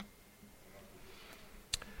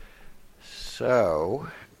So,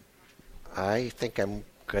 I think I'm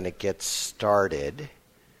going to get started,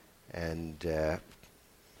 and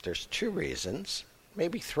there's two reasons,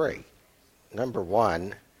 maybe three. Number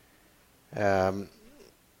one, I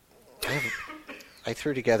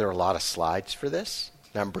threw together a lot of slides for this.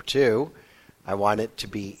 Number two, I want it to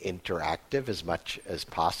be interactive as much as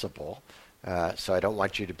possible. So I don't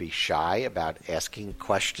want you to be shy about asking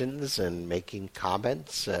questions and making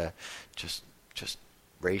comments. Just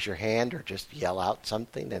raise your hand or just yell out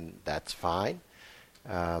something, and that's fine.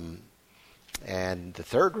 And the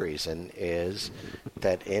third reason is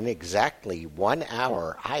that in exactly 1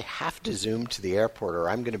 hour, I have to zoom to the airport or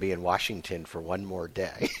I'm going to be in Washington for one more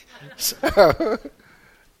day.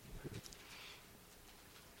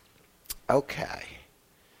 Okay.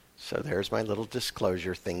 So there's my little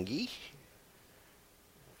disclosure thingy,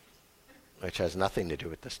 which has nothing to do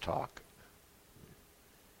with this talk.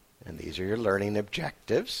 And these are your learning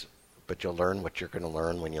objectives, but you'll learn what you're going to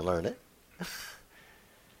learn when you learn it.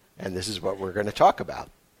 And this is what we're going to talk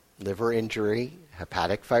about: liver injury,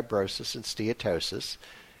 hepatic fibrosis and steatosis,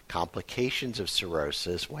 complications of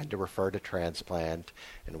cirrhosis, when to refer to transplant,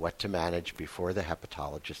 and what to manage before the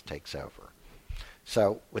hepatologist takes over.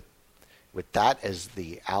 So with that as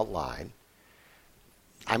the outline,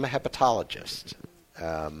 I'm a hepatologist.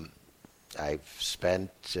 I've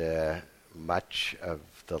spent much of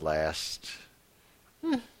the last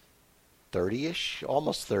 30-ish,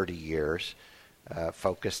 almost 30 years,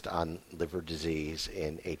 focused on liver disease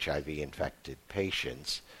in HIV-infected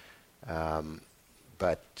patients.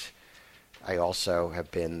 But I also have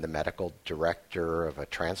been the medical director of a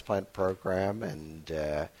transplant program,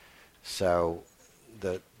 and so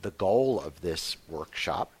the goal of this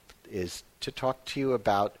workshop is to talk to you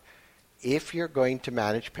about, if you're going to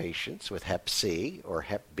manage patients with Hep C or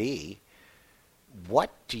Hep B,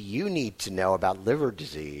 what do you need to know about liver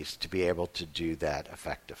disease to be able to do that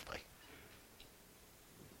effectively?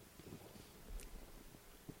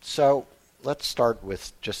 So let's start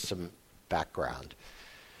with just some background.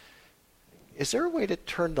 Is there a way to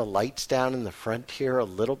turn the lights down in the front here a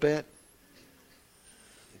little bit?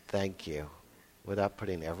 Thank you. Without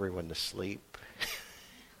putting everyone to sleep.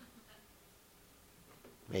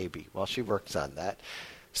 Maybe. Well, she works on that.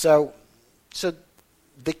 So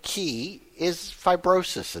the key is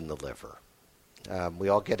fibrosis in the liver. We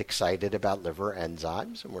all get excited about liver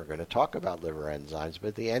enzymes, and we're going to talk about liver enzymes, but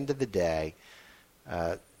at the end of the day,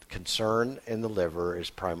 concern in the liver is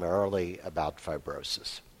primarily about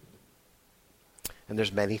fibrosis. And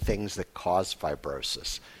there's many things that cause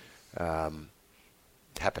fibrosis.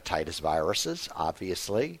 Hepatitis viruses,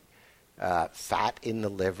 obviously. Fat in the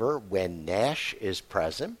liver when NASH is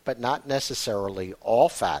present, but not necessarily all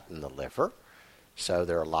fat in the liver. So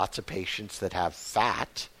there are lots of patients that have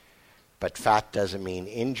fat, but fat doesn't mean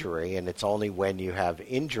injury, and it's only when you have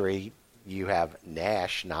injury you have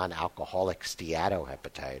NASH, non-alcoholic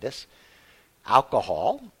steatohepatitis.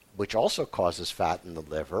 Alcohol, which also causes fat in the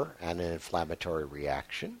liver and an inflammatory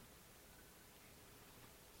reaction.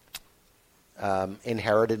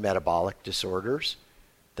 Inherited metabolic disorders.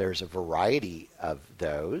 There's a variety of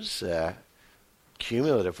those.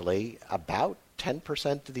 Cumulatively, about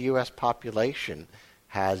 10% of the U.S. population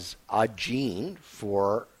has a gene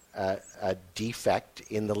for a defect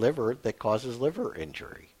in the liver that causes liver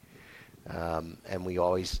injury. And we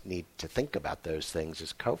always need to think about those things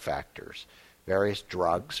as cofactors. Various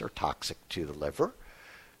drugs are toxic to the liver.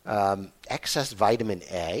 Excess vitamin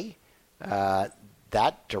A,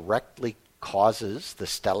 that directly causes the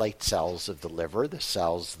stellate cells of the liver, the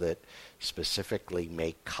cells that specifically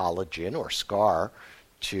make collagen or scar,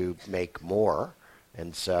 to make more.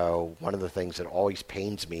 And so one of the things that always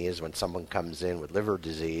pains me is when someone comes in with liver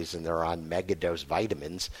disease and they're on megadose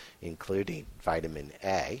vitamins, including vitamin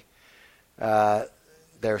A.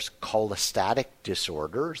 There's cholestatic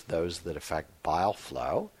disorders, those that affect bile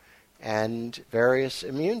flow, and various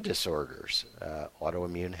immune disorders,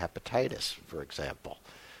 autoimmune hepatitis, for example,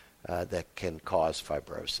 that can cause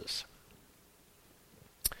fibrosis.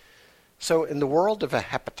 So in the world of a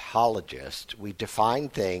hepatologist, we define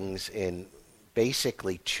things in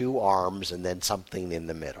basically two arms and then something in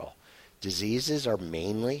the middle. Diseases are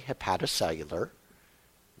mainly hepatocellular,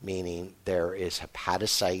 meaning there is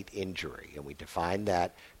hepatocyte injury, and we define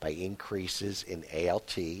that by increases in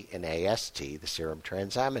ALT and AST, the serum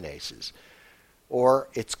transaminases. Or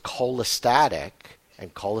it's cholestatic,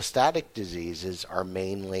 and cholestatic diseases are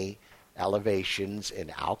mainly elevations in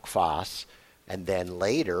ALK-Phos and then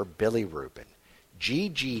later bilirubin.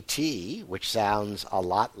 GGT, which sounds a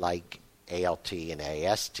lot like ALT and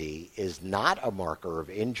AST, is not a marker of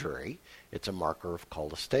injury. It's a marker of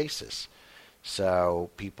cholestasis.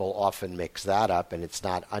 So people often mix that up, and it's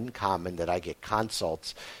not uncommon that I get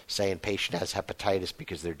consults saying patient has hepatitis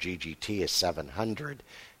because their GGT is 700,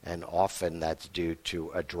 and often that's due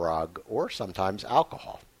to a drug or sometimes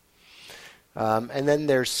alcohol. And then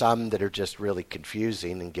there's some that are just really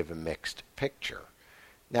confusing and give a mixed picture.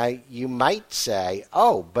 Now, you might say,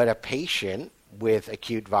 oh, but a patient with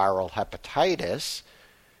acute viral hepatitis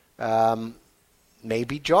may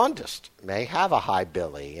be jaundiced, may have a high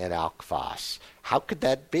bili and alk phos. How could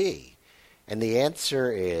that be? And the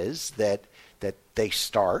answer is that they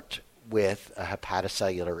start with a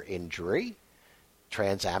hepatocellular injury,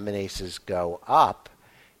 transaminases go up,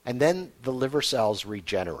 and then the liver cells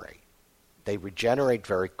regenerate. They regenerate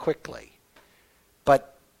very quickly.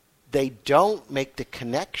 But they don't make the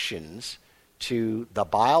connections to the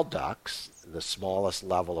bile ducts. The smallest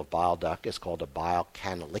level of bile duct is called a bile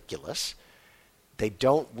canaliculus. They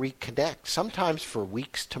don't reconnect, sometimes for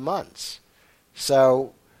weeks to months.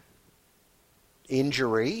 So,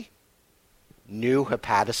 injury, new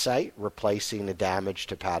hepatocyte replacing a damaged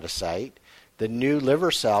hepatocyte. The new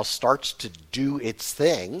liver cell starts to do its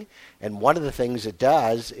thing, and one of the things it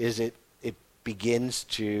does is it begins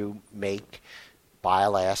to make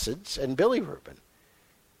bile acids and bilirubin.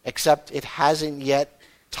 Except it hasn't yet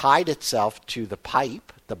tied itself to the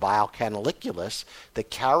pipe, the bile canaliculus,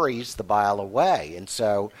 that carries the bile away. And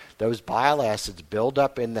so those bile acids build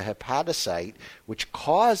up in the hepatocyte, which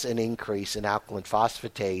cause an increase in alkaline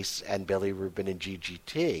phosphatase and bilirubin and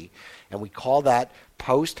GGT. And we call that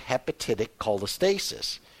post-hepatic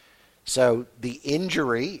cholestasis. So the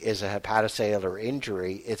injury is a hepatocellular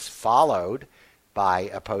injury. It's followed by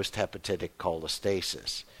a post-hepatic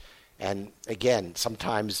cholestasis. And again,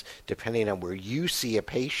 sometimes depending on where you see a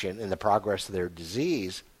patient and the progress of their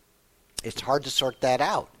disease, it's hard to sort that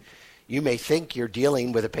out. You may think you're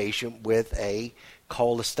dealing with a patient with a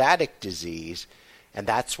cholestatic disease, and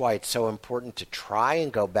that's why it's so important to try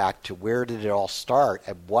and go back to where did it all start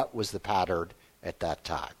and what was the pattern at that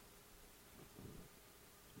time.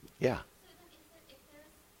 Yeah.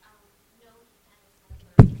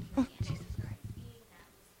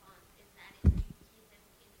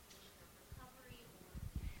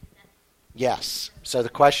 Yes. So the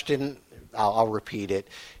question, I'll repeat it,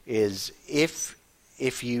 is if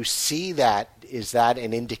you see that, is that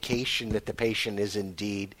an indication that the patient is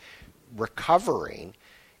indeed recovering?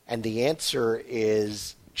 And the answer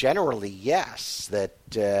is generally yes, that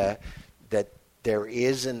there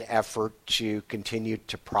is an effort to continue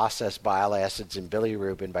to process bile acids and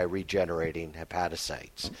bilirubin by regenerating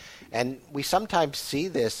hepatocytes. And we sometimes see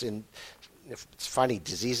this in, it's funny,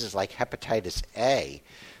 diseases like hepatitis A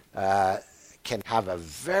can have a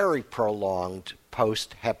very prolonged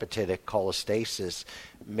post-hepatic cholestasis.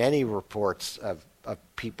 Many reports of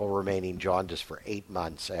people remaining jaundiced for 8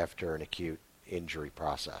 months after an acute injury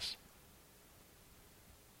process.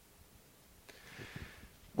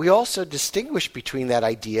 We also distinguish between that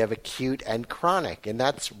idea of acute and chronic, and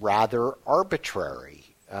that's rather arbitrary.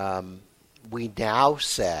 We now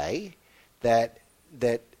say that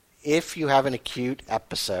if you have an acute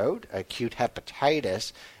episode, acute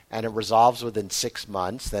hepatitis, and it resolves within 6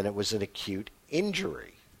 months, then it was an acute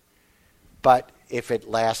injury. But if it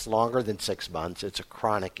lasts longer than 6 months, it's a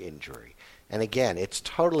chronic injury. And again, it's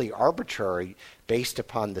totally arbitrary based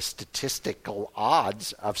upon the statistical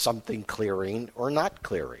odds of something clearing or not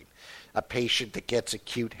clearing. A patient that gets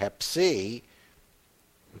acute hep C,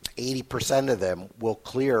 80% of them will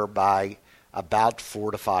clear by about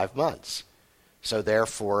 4 to 5 months. So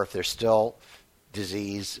therefore, if there's still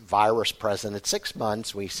disease virus present at 6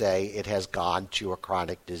 months, we say it has gone to a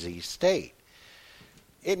chronic disease state.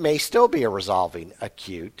 It may still be a resolving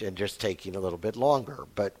acute and just taking a little bit longer,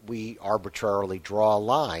 but we arbitrarily draw a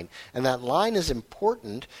line. And that line is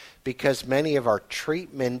important because many of our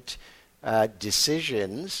treatment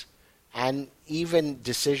decisions and even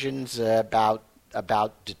decisions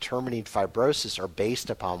about determining fibrosis are based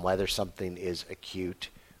upon whether something is acute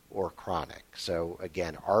or chronic. So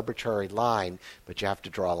again, arbitrary line, but you have to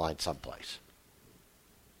draw a line someplace.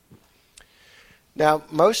 Now,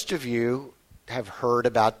 most of you have heard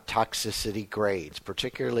about toxicity grades,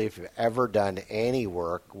 particularly if you've ever done any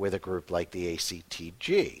work with a group like the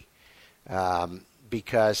ACTG,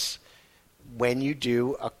 because when you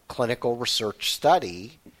do a clinical research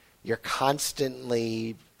study, you're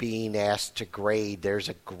constantly being asked to grade. There's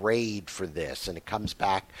a grade for this, and it comes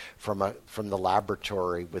back from the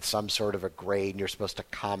laboratory with some sort of a grade, and you're supposed to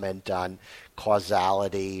comment on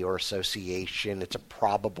causality or association. It's a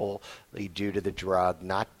probably due to the drug,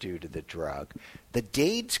 not due to the drug. The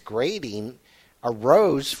DAIDS grading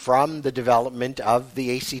arose from the development of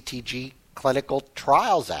the ACTG clinical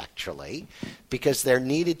trials, actually, because there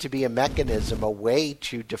needed to be a mechanism, a way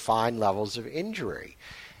to define levels of injury.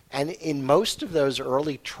 And in most of those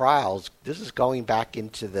early trials, this is going back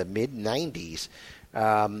into the mid-90s,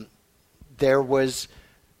 there was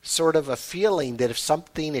sort of a feeling that if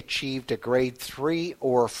something achieved a grade 3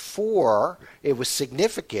 or 4, it was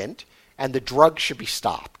significant, and the drug should be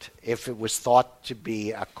stopped if it was thought to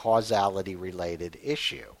be a causality-related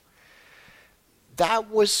issue. That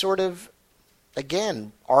was sort of,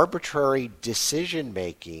 again, arbitrary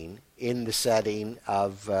decision-making in the setting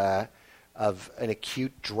of an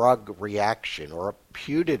acute drug reaction or a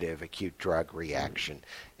putative acute drug reaction.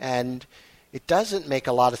 And it doesn't make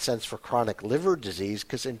a lot of sense for chronic liver disease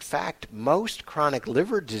because, in fact, most chronic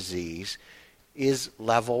liver disease is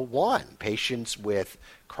level 1. Patients with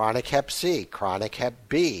chronic hep C, chronic hep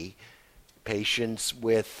B, patients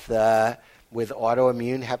with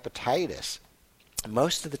autoimmune hepatitis.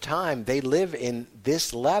 Most of the time, they live in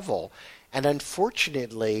this level. And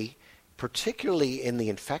unfortunately, particularly in the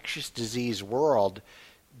infectious disease world,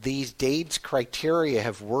 these DAIDS criteria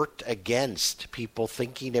have worked against people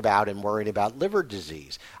thinking about and worrying about liver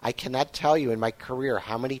disease. I cannot tell you in my career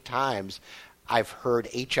how many times I've heard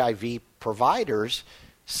HIV providers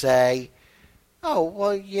say, oh,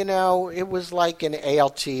 well, it was like an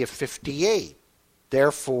ALT of 58.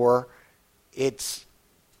 Therefore, it's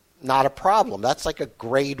not a problem. That's like a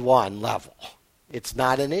grade 1 level. It's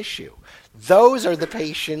not an issue. Those are the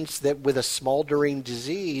patients that with a smoldering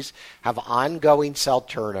disease have ongoing cell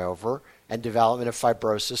turnover and development of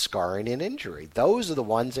fibrosis, scarring, and injury. Those are the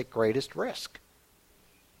ones at greatest risk.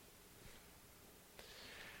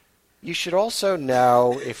 You should also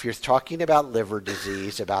know, if you're talking about liver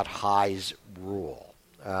disease, about Hy's rule.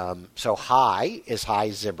 So Hy is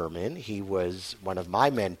Hy Zimmerman. He was one of my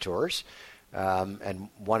mentors. And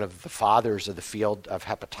one of the fathers of the field of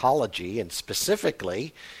hepatology, and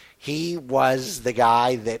specifically, he was the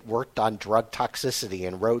guy that worked on drug toxicity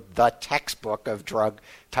and wrote the textbook of drug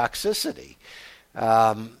toxicity.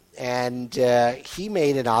 And he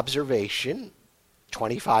made an observation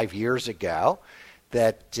 25 years ago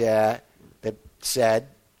that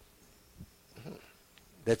said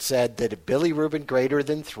that a bilirubin greater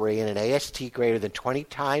than 3 and an AST greater than 20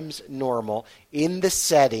 times normal in the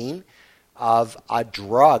setting of a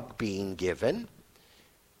drug being given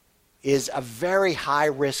is a very high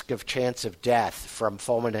risk of chance of death from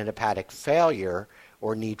fulminant hepatic failure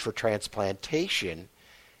or need for transplantation.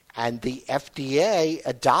 And the FDA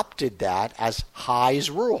adopted that as Hy's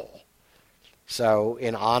rule. So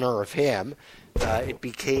in honor of him, it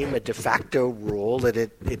became a de facto rule that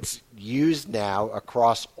it's used now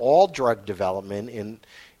across all drug development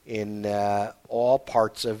in all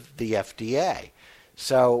parts of the FDA.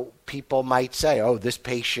 So people might say, oh, this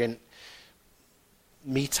patient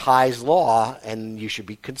meets Hy's law and you should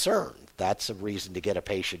be concerned. That's a reason to get a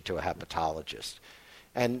patient to a hepatologist.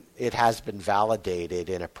 And it has been validated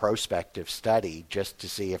in a prospective study just to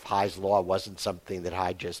see if Hy's law wasn't something that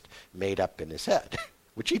Hy just made up in his head,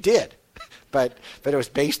 which he did. But it was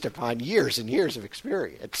based upon years and years of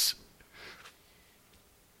experience.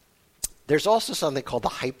 There's also something called the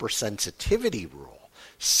hypersensitivity rule.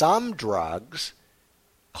 Some drugs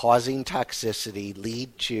causing toxicity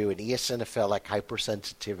lead to an eosinophilic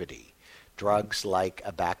hypersensitivity, drugs like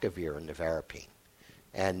abacavir and nevirapine.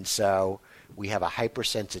 And so we have a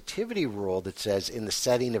hypersensitivity rule that says in the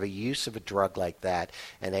setting of a use of a drug like that,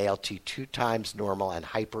 an ALT 2 times normal and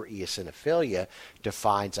hypereosinophilia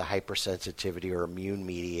defines a hypersensitivity or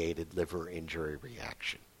immune-mediated liver injury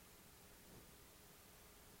reaction.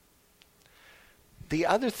 The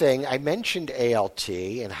other thing, I mentioned ALT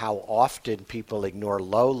and how often people ignore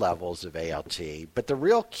low levels of ALT, but the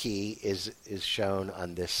real key is shown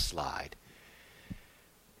on this slide.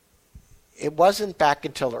 It wasn't back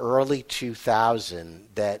until early 2000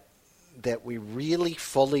 that we really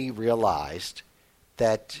fully realized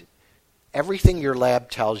that everything your lab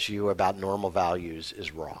tells you about normal values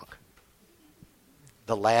is wrong.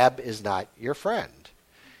 The lab is not your friend.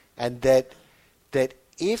 And that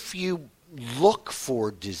if you look for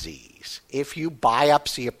disease, if you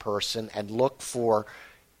biopsy a person and look for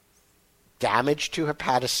damage to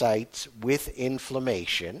hepatocytes with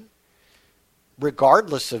inflammation,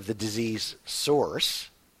 regardless of the disease source,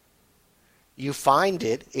 you find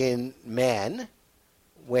it in men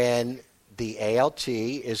when the ALT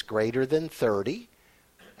is greater than 30,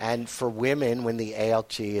 and for women when the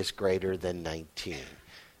ALT is greater than 19.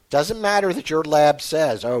 Doesn't matter that your lab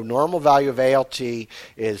says, oh, normal value of ALT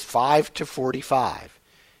is 5 to 45.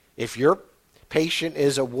 If your patient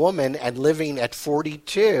is a woman and living at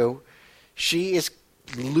 42, she is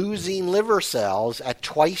losing liver cells at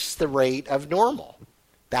twice the rate of normal.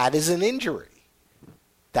 That is an injury.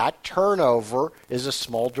 That turnover is a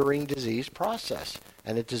smoldering disease process,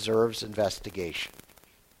 and it deserves investigation.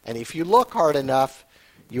 And if you look hard enough,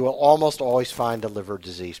 you will almost always find a liver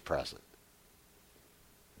disease present.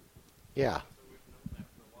 Yeah.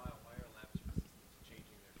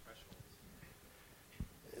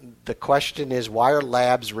 The question is, why are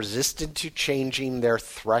labs resistant to changing their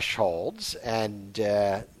thresholds? And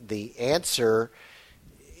the answer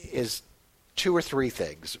is two or three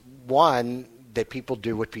things. One, that people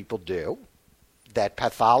do what people do, that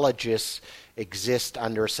pathologists exist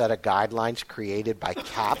under a set of guidelines created by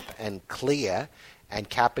CAP and CLIA, and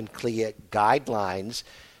CAP and CLIA guidelines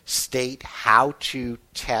state how to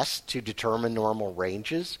test to determine normal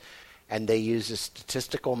ranges, and they use a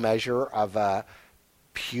statistical measure of a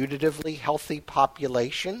putatively healthy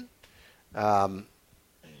population.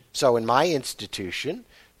 So in my institution,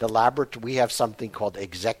 the laboratory, we have something called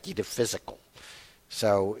executive physical.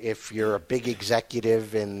 So if you're a big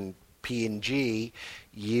executive in P&G,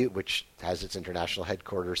 which has its international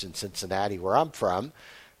headquarters in Cincinnati, where I'm from,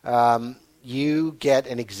 you get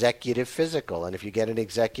an executive physical. And if you get an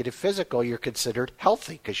executive physical, you're considered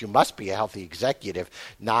healthy because you must be a healthy executive,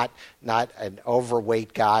 not an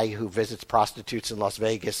overweight guy who visits prostitutes in Las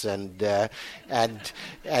Vegas and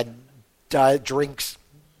drinks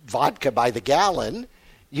vodka by the gallon.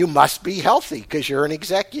 You must be healthy because you're an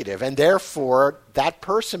executive. And therefore, that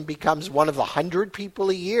person becomes one of the 100 people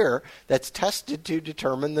a year that's tested to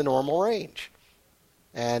determine the normal range.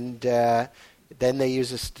 And then they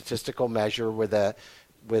use a statistical measure with a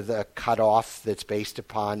cutoff that's based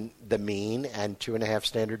upon the mean and 2.5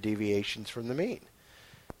 standard deviations from the mean.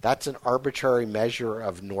 That's an arbitrary measure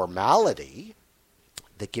of normality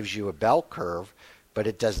that gives you a bell curve, but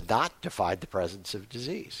it does not define the presence of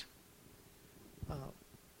disease.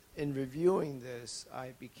 In reviewing this,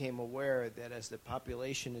 I became aware that as the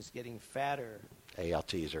population is getting fatter,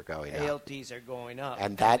 ALTs are going up. ALTs are going up.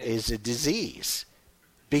 And that is a disease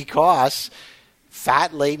because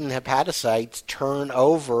fat-laden hepatocytes turn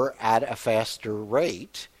over at a faster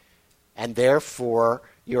rate, and therefore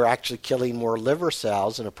you're actually killing more liver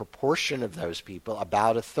cells, and a proportion of those people,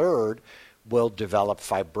 about a third, will develop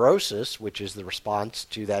fibrosis, which is the response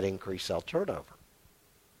to that increased cell turnover.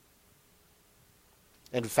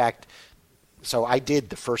 In fact, so I did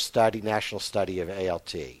the first national study of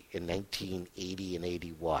ALT in 1980 and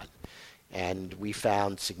 81, and we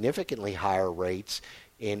found significantly higher rates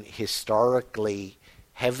in historically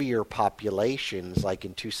heavier populations like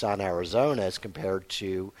in Tucson, Arizona, as compared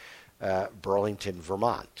to Burlington,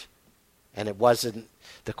 Vermont. And it wasn't,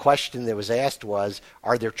 the question that was asked was,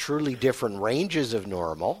 are there truly different ranges of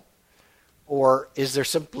normal? Or is there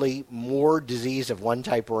simply more disease of one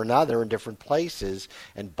type or another in different places?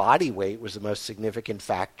 And body weight was the most significant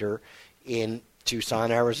factor in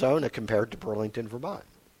Tucson, Arizona, compared to Burlington, Vermont.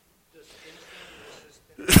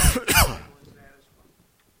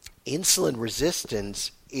 Insulin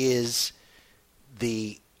resistance is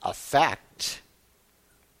the effect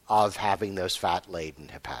of having those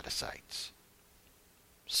fat-laden hepatocytes.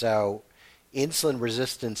 So insulin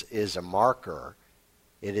resistance is a marker.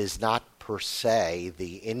 It is not per se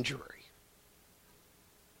the injury.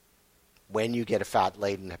 When you get a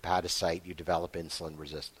fat-laden hepatocyte, you develop insulin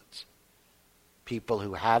resistance. People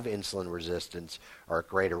who have insulin resistance are at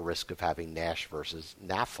greater risk of having NASH versus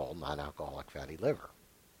NAFL, non-alcoholic fatty liver.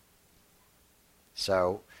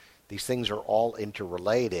 So these things are all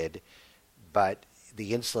interrelated, but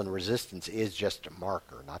the insulin resistance is just a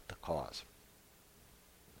marker, not the cause.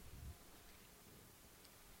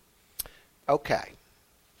 Okay.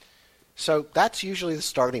 So that's usually the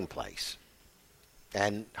starting place.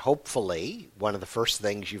 And hopefully, one of the first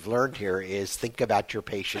things you've learned here is think about your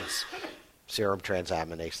patient's serum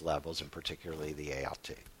transaminase levels, and particularly the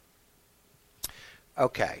ALT.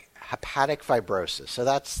 Okay, hepatic fibrosis. So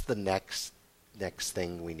that's the next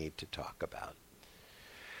thing we need to talk about.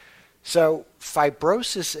 So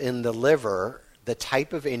fibrosis in the liver, the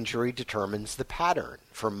type of injury determines the pattern.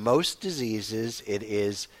 For most diseases, it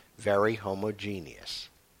is very homogeneous.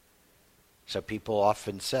 So people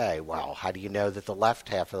often say, well, how do you know that the left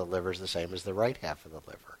half of the liver is the same as the right half of the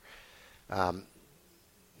liver?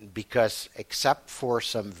 Because except for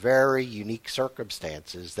some very unique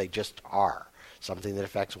circumstances, they just are. Something that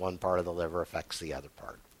affects one part of the liver affects the other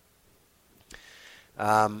part.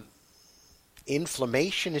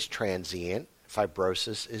 Inflammation is transient.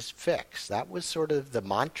 Fibrosis is fixed. That was sort of the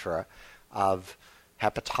mantra of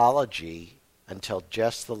hepatology until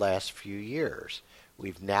just the last few years.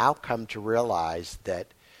 We've now come to realize that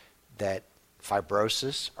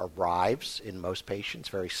Fibrosis arrives in most patients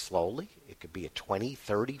very slowly. It could be a 20,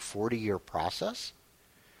 30, 40-year process.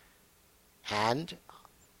 And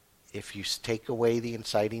if you take away the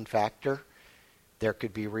inciting factor, there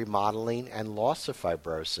could be remodeling and loss of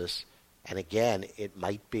fibrosis. And again, it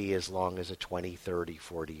might be as long as a 20, 30,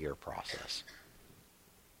 40-year process.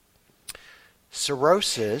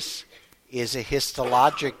 Cirrhosis is a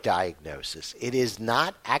histologic diagnosis. It is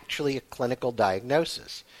not actually a clinical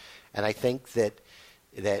diagnosis. And I think that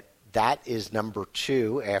is number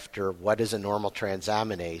 2 after what is a normal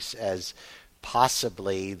transaminase as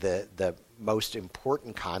possibly the most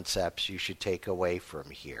important concepts you should take away from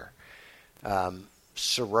here.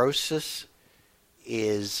 Cirrhosis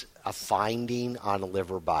is a finding on a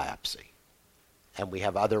liver biopsy. And we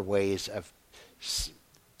have other ways of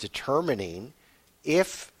determining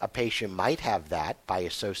if a patient might have that by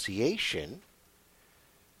association,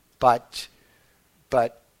 but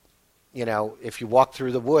you know, if you walk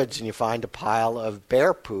through the woods and you find a pile of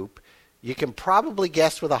bear poop, you can probably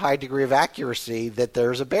guess with a high degree of accuracy that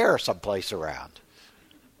there's a bear someplace around,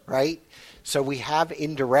 right? So we have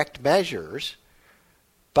indirect measures,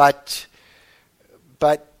 but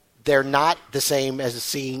they're not the same as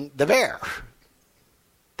seeing the bear.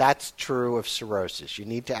 That's true of cirrhosis. You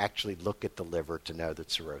need to actually look at the liver to know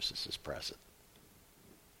that cirrhosis is present.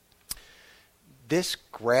 This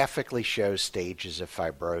graphically shows stages of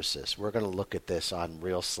fibrosis. We're going to look at this on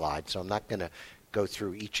real slides, so I'm not going to go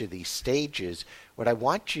through each of these stages. What I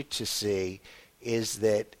want you to see is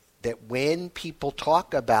that when people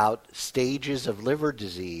talk about stages of liver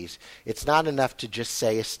disease, it's not enough to just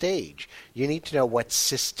say a stage. You need to know what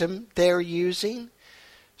system they're using.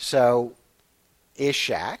 So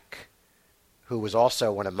Ishak, who was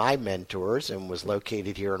also one of my mentors and was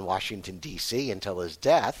located here in Washington, D.C. until his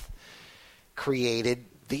death, created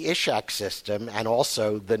the Ishak system and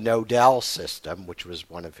also the Nodell system, which was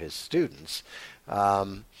one of his students,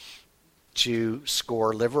 to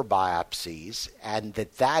score liver biopsies, and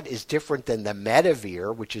that is different than the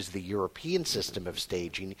Medivir, which is the European system of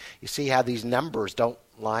staging. You see how these numbers don't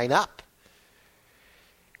line up.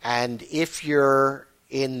 And if you're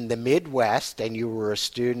in the Midwest and you were a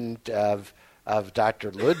student of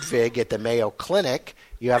Dr. Ludwig at the Mayo Clinic,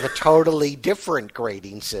 you have a totally different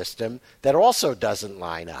grading system that also doesn't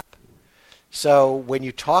line up. So when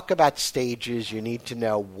you talk about stages, you need to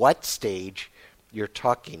know what stage you're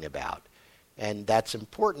talking about. And that's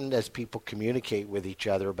important as people communicate with each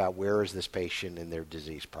other about where is this patient in their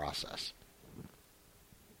disease process.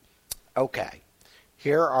 Okay,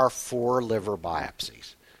 here are 4 liver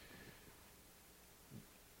biopsies.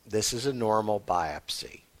 This is a normal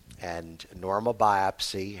biopsy. And a normal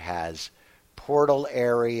biopsy has portal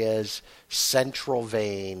areas, central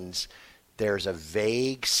veins. There's a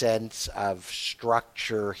vague sense of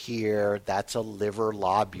structure here. That's a liver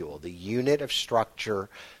lobule. The unit of structure,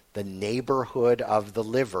 the neighborhood of the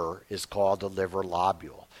liver, is called a liver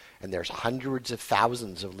lobule. And there's hundreds of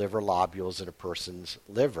thousands of liver lobules in a person's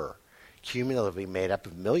liver, cumulatively made up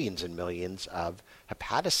of millions and millions of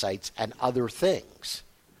hepatocytes and other things.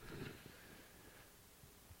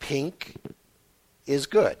 Pink is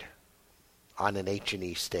good on an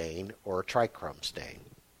H&E stain or a trichrome stain.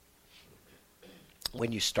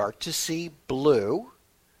 When you start to see blue,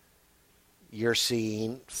 you're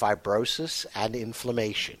seeing fibrosis and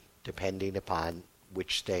inflammation, depending upon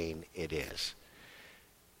which stain it is.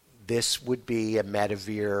 This would be a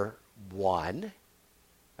Medivir 1,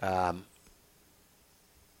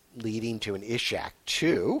 leading to an Ishak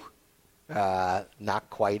 2, not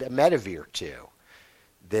quite a Medivir 2.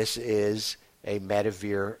 This is a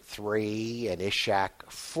Medivir 3 and Ishak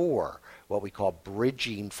 4, what we call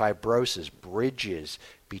bridging fibrosis, bridges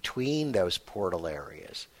between those portal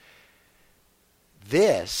areas.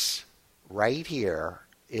 This right here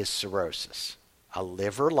is cirrhosis. A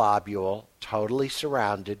liver lobule totally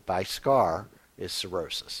surrounded by scar is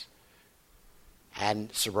cirrhosis.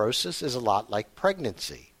 And cirrhosis is a lot like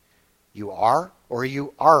pregnancy. You are or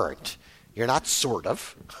you aren't. You're not sort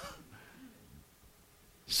of.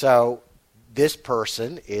 So this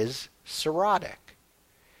person is cirrhotic.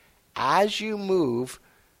 As you move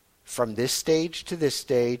from this stage to this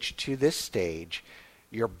stage to this stage,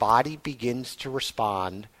 your body begins to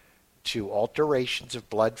respond to alterations of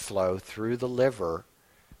blood flow through the liver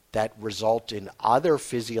that result in other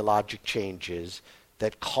physiologic changes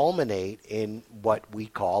that culminate in what we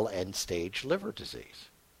call end-stage liver disease.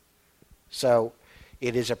 So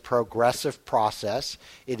it is a progressive process.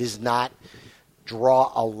 It is not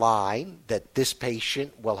draw a line that this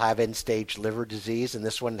patient will have end-stage liver disease and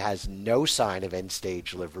this one has no sign of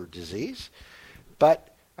end-stage liver disease,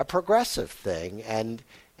 but a progressive thing. And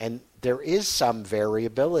And there is some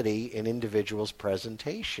variability in individuals'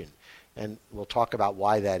 presentation. And we'll talk about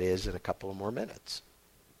why that is in a couple of more minutes.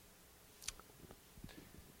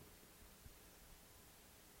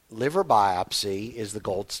 Liver biopsy is the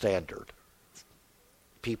gold standard.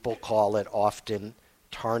 People call it often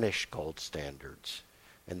tarnished gold standards.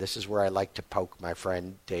 And this is where I like to poke my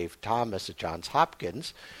friend Dave Thomas at Johns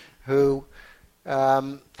Hopkins, who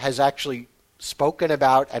has actually spoken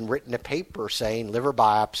about and written a paper saying liver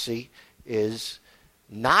biopsy is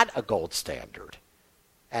not a gold standard.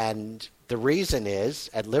 And the reason is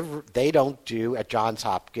at Johns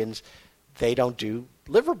Hopkins, they don't do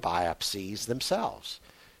liver biopsies themselves.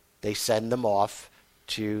 They send them off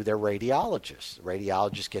to their radiologist. The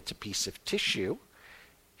radiologist gets a piece of tissue,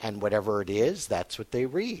 and whatever it is, that's what they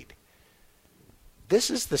read.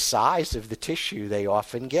 This is the size of the tissue they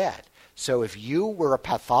often get. So if you were a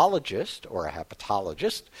pathologist or a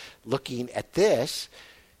hepatologist looking at this,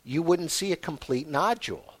 you wouldn't see a complete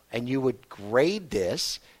nodule, and you would grade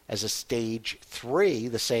this as a stage 3,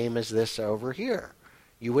 the same as this over here.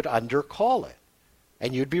 You would undercall it,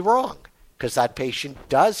 and you'd be wrong, because that patient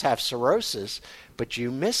does have cirrhosis, but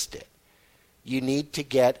you missed it. You need to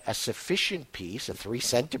get a sufficient piece, a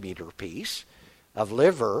 3-centimeter piece of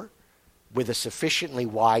liver with a sufficiently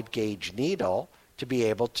wide gauge needle to be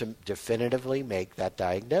able to definitively make that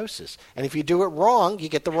diagnosis. And if you do it wrong, you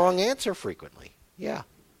get the wrong answer frequently. Yeah.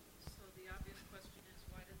 So the obvious question is,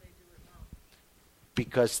 why do they do it wrong?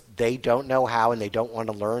 Because they don't know how and they don't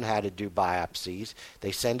want to learn how to do biopsies.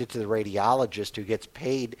 They send it to the radiologist, who gets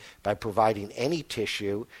paid by providing any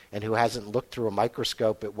tissue and who hasn't looked through a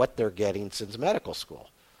microscope at what they're getting since medical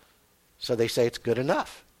school. So they say it's good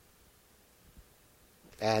enough.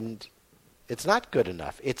 And it's not good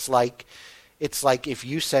enough. It's like if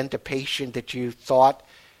you sent a patient that you thought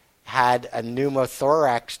had a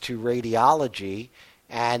pneumothorax to radiology,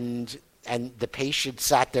 and the patient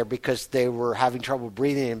sat there because they were having trouble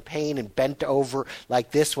breathing in pain and bent over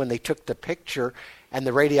like this when they took the picture, and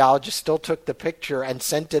the radiologist still took the picture and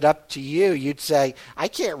sent it up to you, you'd say, I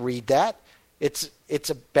can't read that. It's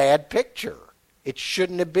a bad picture. It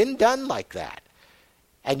shouldn't have been done like that.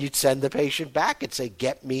 And you'd send the patient back and say,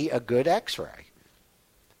 get me a good x-ray.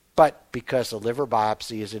 But because a liver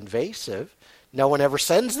biopsy is invasive, no one ever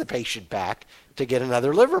sends the patient back to get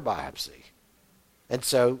another liver biopsy. And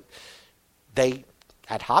so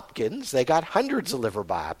at Hopkins, they got hundreds of liver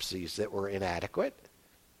biopsies that were inadequate,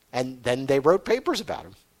 and then they wrote papers about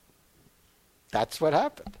them. That's what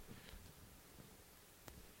happened.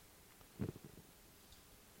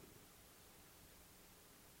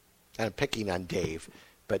 And I'm picking on Dave,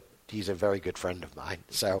 but he's a very good friend of mine,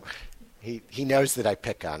 so he knows that I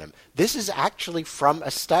pick on him. This is actually from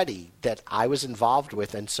a study that I was involved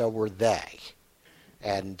with, and so were they.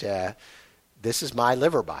 And this is my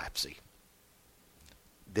liver biopsy.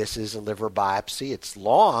 This is a liver biopsy. It's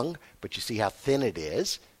long, but you see how thin it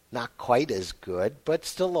is. Not quite as good, but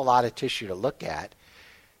still a lot of tissue to look at.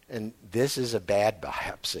 And this is a bad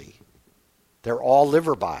biopsy. They're all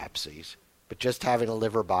liver biopsies, but just having a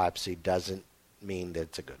liver biopsy doesn't mean that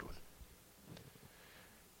it's a good one.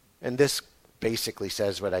 And this basically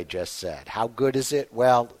says what I just said. How good is it?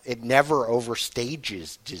 Well, it never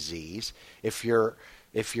overstages disease. If you're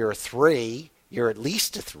a 3, you're at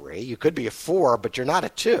least a 3. You could be a 4, but you're not a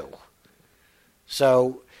 2.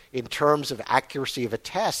 So in terms of accuracy of a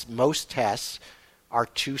test, most tests are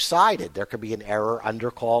two-sided. There could be an error,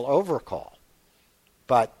 undercall, overcall.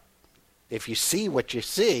 But if you see what you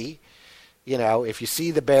see, if you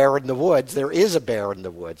see the bear in the woods, there is a bear in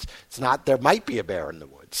the woods. It's not there might be a bear in the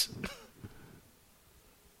woods.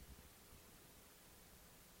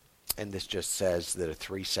 And this just says that a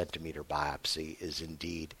 3-centimeter biopsy is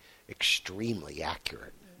indeed extremely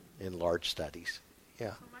accurate in large studies.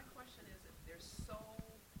 Yeah. So my question is, if there's so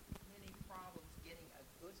many problems getting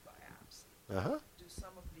a good biopsy, do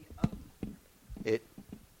some of the other...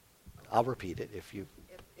 I'll repeat it if you...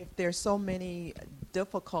 If there's so many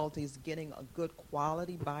difficulties getting a good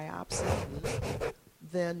quality biopsy,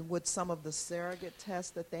 then would some of the surrogate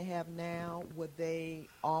tests that they have now, would they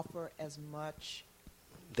offer as much?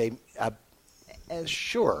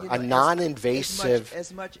 Sure. A non-invasive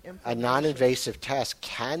as much information. A non-invasive test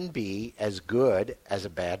can be as good as a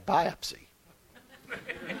bad biopsy.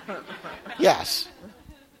 Yes.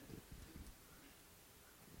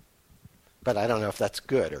 But I don't know if that's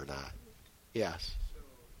good or not. Yes.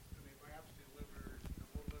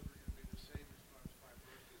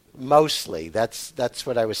 Mostly, that's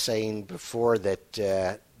what I was saying before, that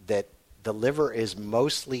the liver is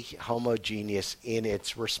mostly homogeneous in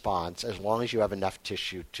its response as long as you have enough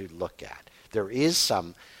tissue to look at. There is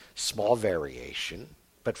some small variation,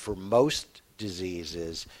 but for most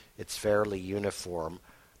diseases, it's fairly uniform,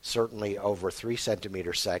 certainly over a 3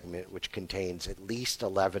 centimeter segment, which contains at least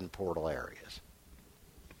 11 portal areas.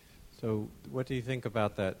 So what do you think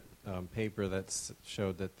about that paper that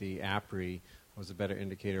showed that the APRI was a better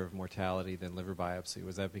indicator of mortality than liver biopsy?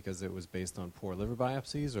 Was that because it was based on poor liver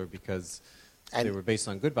biopsies, or because they were based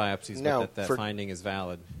on good biopsies, no, but that finding is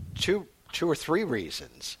valid? Two or three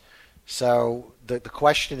reasons. So the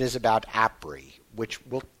question is about APRI, which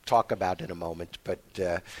we'll talk about in a moment, but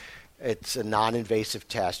it's a non-invasive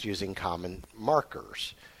test using common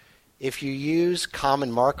markers. If you use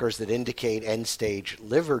common markers that indicate end-stage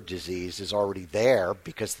liver disease is already there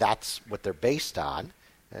because that's what they're based on,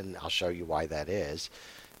 and I'll show you why that is,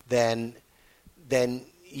 then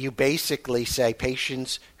you basically say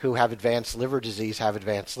patients who have advanced liver disease have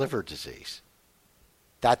advanced liver disease.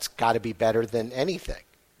 That's got to be better than anything,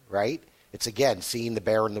 right? It's, again, seeing the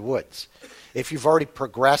bear in the woods. If you've already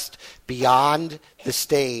progressed beyond the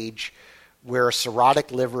stage where a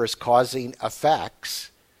cirrhotic liver is causing effects,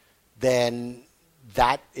 then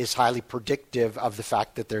that is highly predictive of the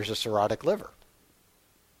fact that there's a cirrhotic liver.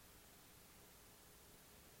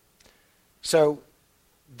 So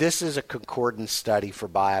this is a concordance study for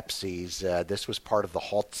biopsies. This was part of the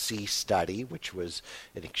HALT-C study, which was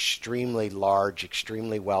an extremely large,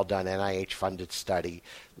 extremely well-done NIH-funded study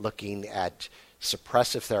looking at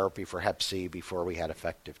suppressive therapy for Hep C before we had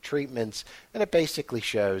effective treatments. And it basically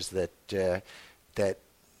shows that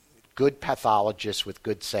good pathologists with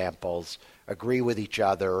good samples agree with each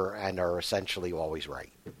other and are essentially always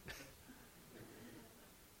right.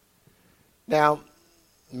 Now,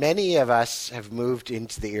 many of us have moved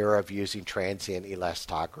into the era of using transient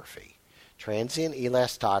elastography. Transient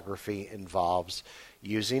elastography involves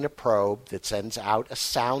using a probe that sends out a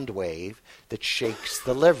sound wave that shakes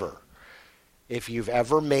the liver. If you've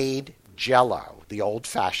ever made Jell-O the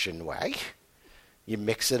old-fashioned way, you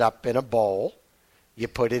mix it up in a bowl, you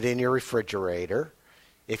put it in your refrigerator.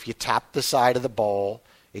 If you tap the side of the bowl,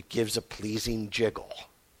 it gives a pleasing jiggle.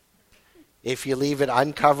 If you leave it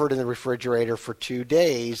uncovered in the refrigerator for 2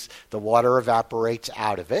 days, the water evaporates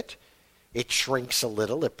out of it. It shrinks a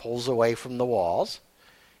little. It pulls away from the walls.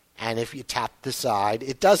 And if you tap the side,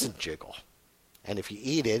 it doesn't jiggle. And if you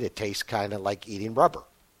eat it, it tastes kind of like eating rubber.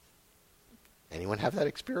 Anyone have that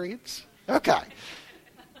experience? Okay.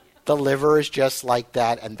 The liver is just like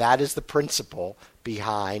that, and that is the principle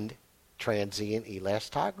behind transient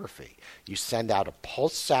elastography. You send out a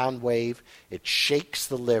pulse sound wave. It shakes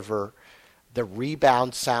the liver. The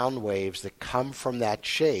rebound sound waves that come from that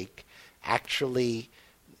shake actually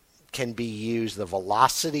can be used. The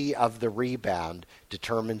velocity of the rebound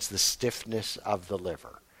determines the stiffness of the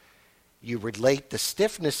liver. You relate the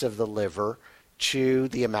stiffness of the liver to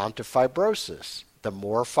the amount of fibrosis. The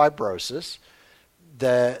more fibrosis,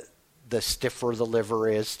 the stiffer the liver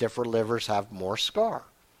is. Stiffer livers have more scar.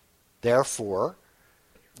 Therefore,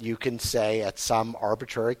 you can say at some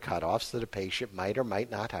arbitrary cutoffs that a patient might or might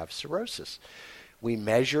not have cirrhosis. We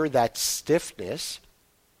measure that stiffness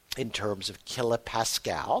in terms of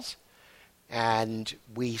kilopascals, and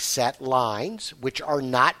we set lines which are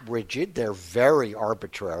not rigid. They're very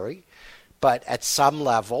arbitrary, but at some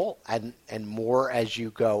level, and more as you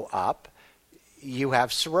go up, you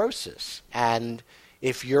have cirrhosis. And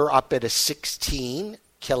if you're up at a 16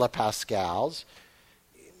 kilopascals,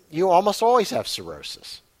 you almost always have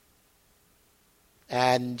cirrhosis.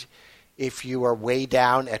 And if you are way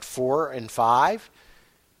down at 4 and 5,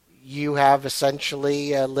 you have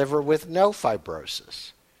essentially a liver with no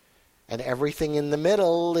fibrosis. And everything in the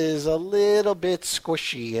middle is a little bit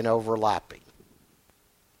squishy and overlapping.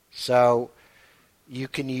 So you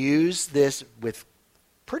can use this with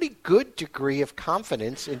pretty good degree of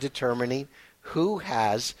confidence in determining who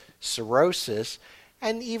has cirrhosis,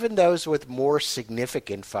 and even those with more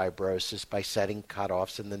significant fibrosis by setting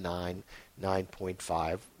cutoffs in the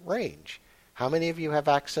 9.5 range. How many of you have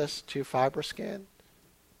access to FibroScan?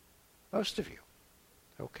 Most of you.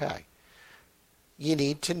 Okay. You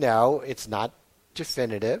need to know it's not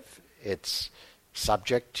definitive. It's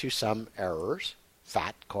subject to some errors.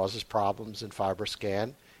 Fat causes problems in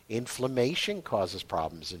FibroScan. Inflammation causes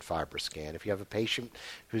problems in FibroScan. If you have a patient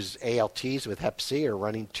whose ALTs with Hep C are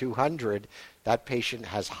running 200, that patient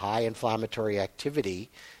has high inflammatory activity,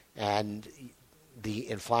 and the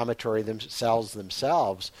inflammatory cells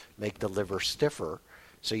themselves make the liver stiffer.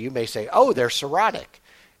 So you may say, oh, they're cirrhotic.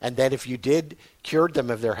 And then if you cured them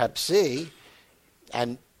of their Hep C,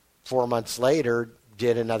 and 4 months later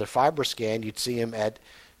did another FibroScan, you'd see them at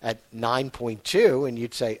 9.2, and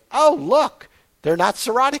you'd say, oh, look, they're not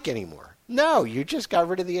cirrhotic anymore. No, you just got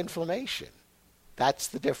rid of the inflammation. That's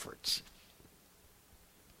the difference.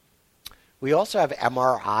 We also have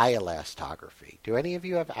MRI elastography. Do any of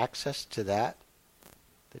you have access to that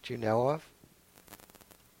you know of?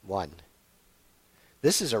 One.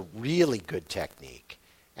 This is a really good technique,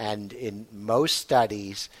 and in most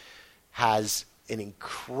studies has an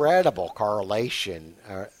incredible correlation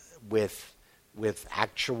with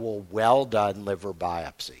actual well-done liver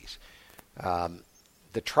biopsies.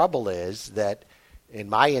 The trouble is that in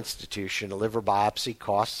my institution, a liver biopsy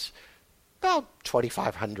costs about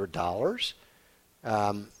 $2,500.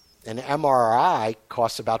 An MRI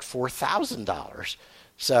costs about $4,000.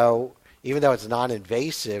 So even though it's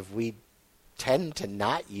non-invasive, we tend to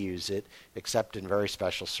not use it except in very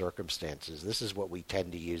special circumstances. This is what we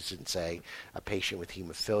tend to use in, say, a patient with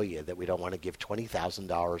hemophilia that we don't want to give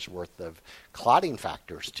 $20,000 worth of clotting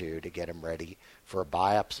factors to get them ready for a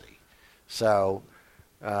biopsy. So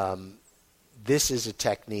this is a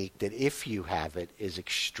technique that, if you have it, is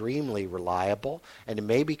extremely reliable, and it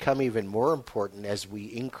may become even more important as we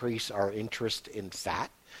increase our interest in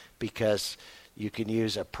fat, because you can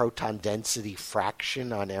use a proton density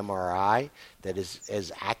fraction on MRI that is as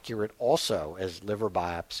accurate also as liver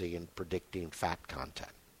biopsy in predicting fat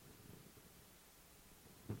content.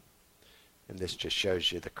 And this just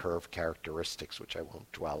shows you the curve characteristics, which I won't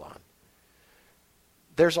dwell on.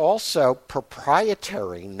 There's also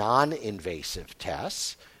proprietary non-invasive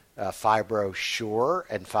tests, FibroSure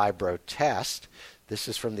and FibroTest. This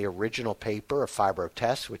is from the original paper of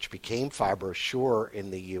FibroTest, which became FibroSure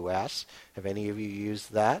in the U.S. Have any of you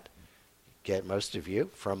used that? Most of you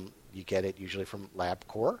you get it usually from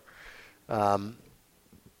LabCorp.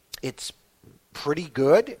 It's pretty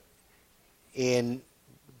good in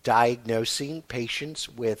diagnosing patients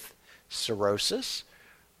with cirrhosis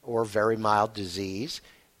or very mild disease.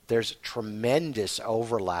 There's tremendous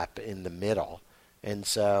overlap in the middle, and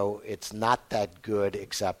so it's not that good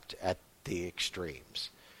except at the extremes.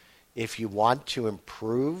 If you want to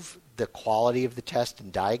improve the quality of the test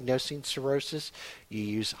in diagnosing cirrhosis, you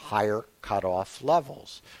use higher cutoff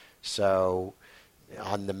levels. So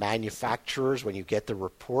on the manufacturers, when you get the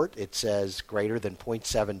report, it says greater than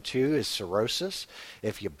 0.72 is cirrhosis.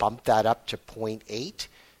 If you bump that up to 0.8,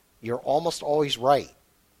 you're almost always right.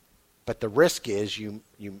 But the risk is you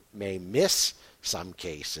may miss some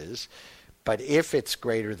cases, but if it's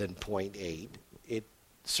greater than 0.8,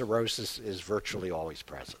 cirrhosis is virtually always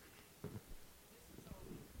present. I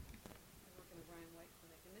work in the Brian White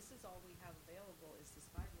Clinic, and this is all we have available is this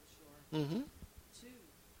FibroSure to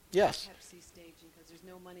Yes. Hep C staging, because there's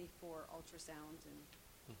no money for ultrasound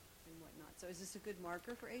and whatnot. So is this a good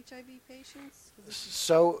marker for HIV patients?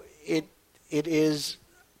 So it is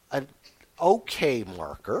an okay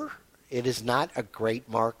marker. It is not a great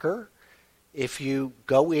marker. If you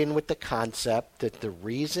go in with the concept that the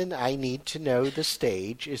reason I need to know the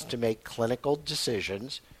stage is to make clinical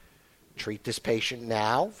decisions, treat this patient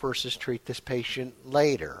now versus treat this patient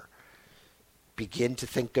later, begin to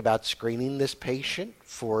think about screening this patient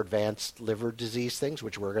for advanced liver disease things,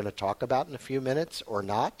 which we're going to talk about in a few minutes, or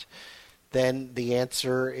not, then the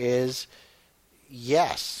answer is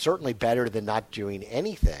yes, certainly better than not doing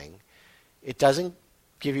anything. It doesn't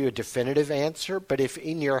give you a definitive answer, but if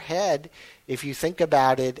in your head, if you think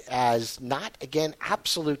about it as not, again,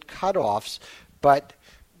 absolute cutoffs, but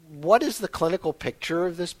what is the clinical picture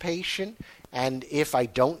of this patient? And if I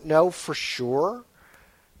don't know for sure,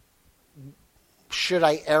 should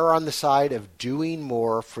I err on the side of doing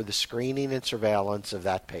more for the screening and surveillance of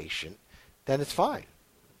that patient? Then it's fine.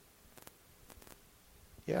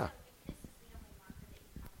 Yeah.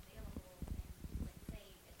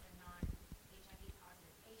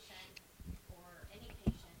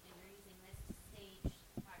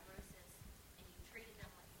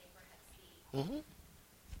 Mm-hmm.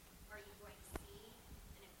 Are you going to see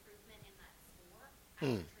an improvement in that score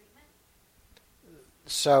after treatment?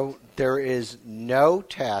 So there is no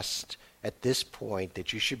test at this point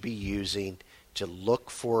that you should be using to look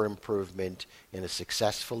for improvement in a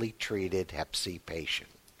successfully treated Hep C patient.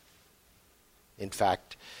 In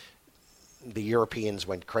fact, the Europeans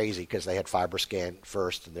went crazy because they had FibroScan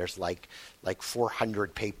first, and there's like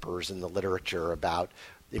 400 papers in the literature about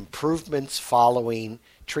improvements following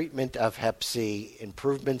treatment of Hep C,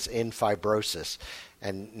 improvements in fibrosis.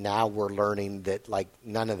 And now we're learning that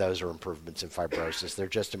none of those are improvements in fibrosis. They're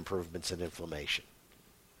just improvements in inflammation.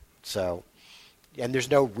 So, and there's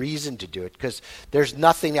no reason to do it because there's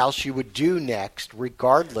nothing else you would do next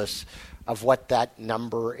regardless of what that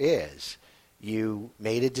number is. You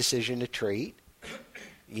made a decision to treat.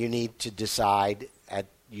 You need to decide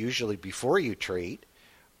usually before you treat,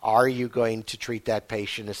 are you going to treat that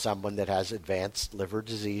patient as someone that has advanced liver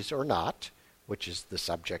disease or not, which is the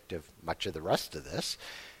subject of much of the rest of this,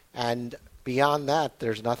 and Beyond that,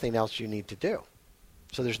 there's nothing else you need to do.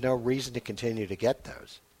 So there's no reason to continue to get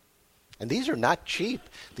those. And these are not cheap.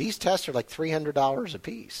 These tests are like $300 a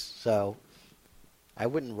piece. So I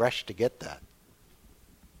wouldn't rush to get that.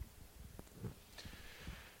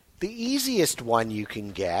 The easiest one you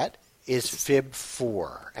can get is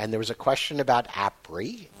FIB4. And there was a question about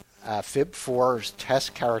APRI. FIB4's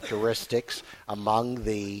test characteristics among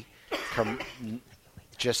the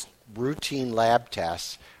just routine lab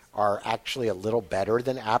tests are actually a little better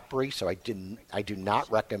than APRI, so I do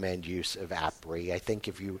not recommend use of APRI. I think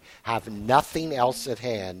if you have nothing else at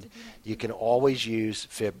hand, you can always use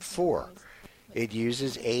FIB4. It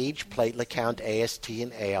uses age, platelet count, AST,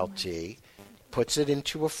 and ALT, puts it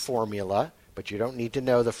into a formula, but you don't need to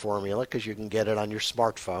know the formula because you can get it on your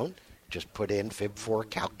smartphone. Just put in FIB4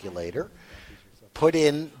 calculator, put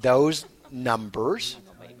in those numbers,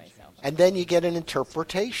 and then you get an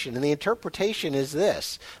interpretation. And the interpretation is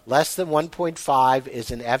this. Less than 1.5 is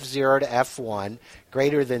an F0 to F1.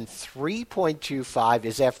 Greater than 3.25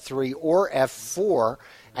 is F3 or F4.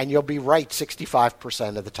 And you'll be right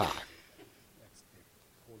 65% of the time.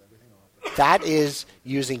 That is,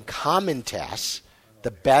 using common tests, the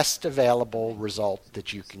best available result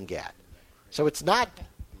that you can get. So it's not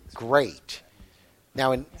great.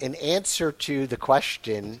 Now, in answer to the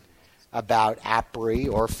question about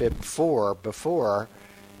APRI or FIB4 before,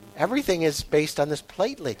 everything is based on this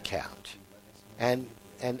platelet count. And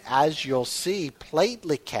as you'll see,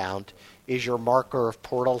 platelet count is your marker of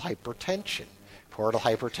portal hypertension. Portal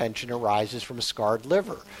hypertension arises from a scarred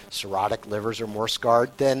liver. Cirrhotic livers are more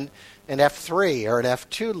scarred than an F3 or an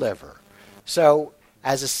F2 liver. So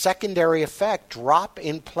as a secondary effect, drop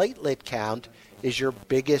in platelet count is your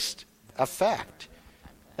biggest effect.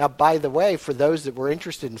 Now, by the way, for those that were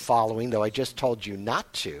interested in following, though I just told you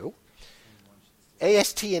not to,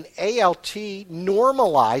 AST and ALT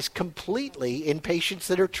normalize completely in patients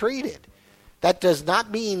that are treated. That does not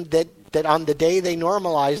mean that on the day they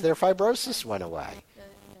normalize, their fibrosis went away.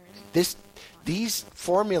 These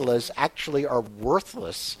formulas actually are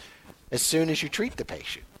worthless as soon as you treat the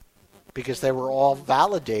patient because they were all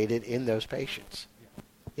validated in those patients.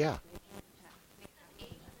 Yeah.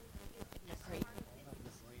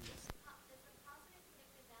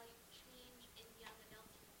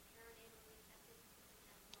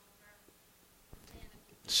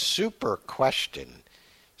 Super question.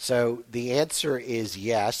 So the answer is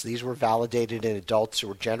yes. These were validated in adults who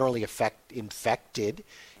were generally infected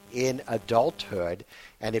in adulthood.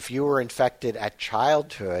 And if you were infected at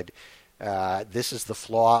childhood, this is the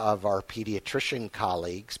flaw of our pediatrician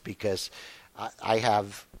colleagues because I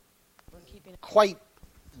have quite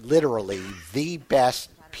literally the best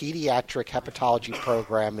pediatric hepatology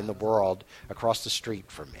program in the world across the street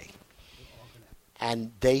from me.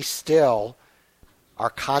 And they still are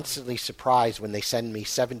constantly surprised when they send me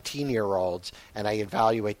 17-year-olds and I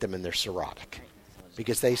evaluate them and they're cirrhotic.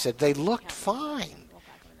 Because they said they looked fine.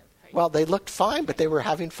 Well, they looked fine, but they were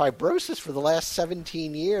having fibrosis for the last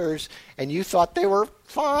 17 years and you thought they were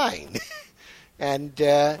fine. and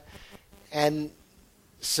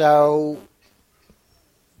so,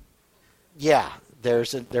 yeah,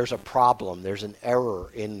 there's a problem. There's an error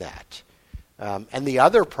in that. And the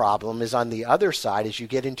other problem is on the other side, as you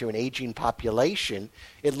get into an aging population,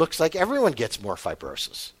 it looks like everyone gets more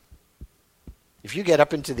fibrosis. If you get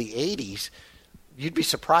up into the 80s, you'd be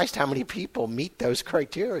surprised how many people meet those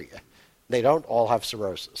criteria. They don't all have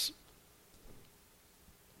cirrhosis.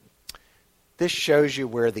 This shows you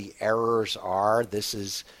where the errors are. This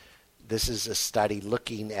is a study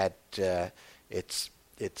looking at it's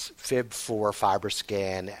FIB4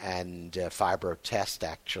 FibroScan and FibroTest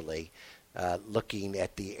actually. Looking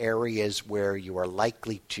at the areas where you are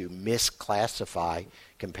likely to misclassify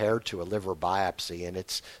compared to a liver biopsy. And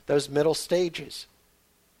it's those middle stages.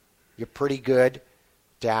 You're pretty good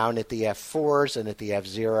down at the F4s and at the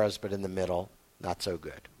F0s, but in the middle, not so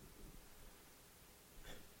good.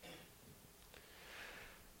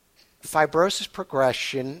 Fibrosis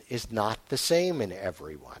progression is not the same in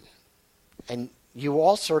everyone. And you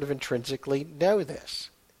all sort of intrinsically know this.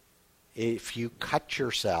 If you cut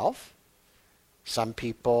yourself, some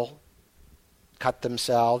people cut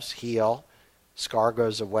themselves, heal, scar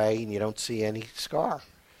goes away, and you don't see any scar.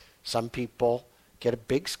 Some people get a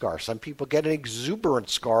big scar. Some people get an exuberant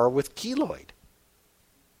scar with keloid.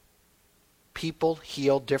 People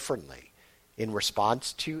heal differently. In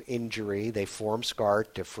response to injury, they form scar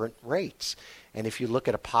at different rates. And if you look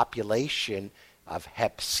at a population of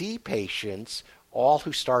Hep C patients, all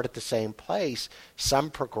who start at the same place, some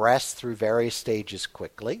progress through various stages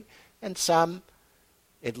quickly, and some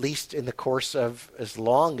at least in the course of as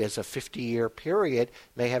long as a 50-year period,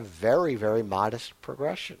 may have very, very modest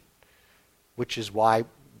progression, which is why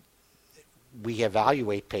we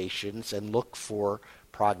evaluate patients and look for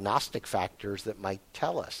prognostic factors that might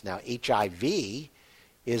tell us. Now, HIV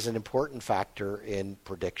is an important factor in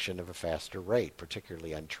prediction of a faster rate,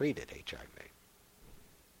 particularly untreated HIV.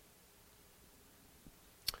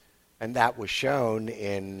 And that was shown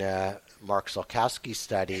in Mark Sulkowski's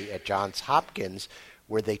study at Johns Hopkins,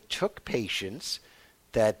 where they took patients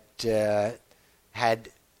that had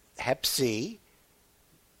Hep C,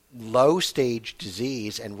 low-stage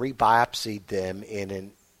disease, and rebiopsied them in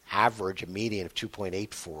an average, a median of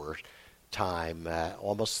 2.84 time,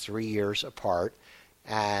 almost 3 years apart,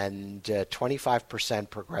 and 25%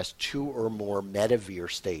 progressed 2 or more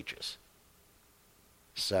metavir stages.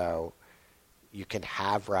 So you can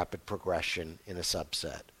have rapid progression in a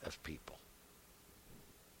subset of people.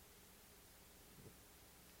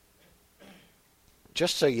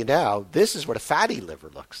 Just so you know, this is what a fatty liver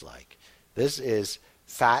looks like. This is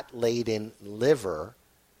fat-laden liver,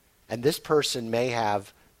 and this person may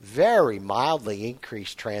have very mildly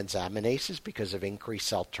increased transaminases because of increased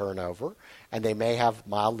cell turnover, and they may have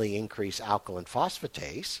mildly increased alkaline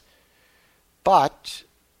phosphatase, but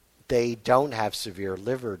they don't have severe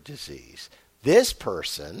liver disease. This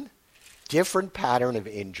person, different pattern of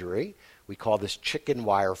injury, we call this chicken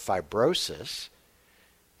wire fibrosis,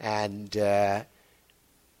 and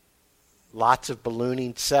lots of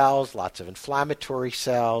ballooning cells, lots of inflammatory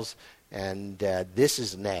cells, and this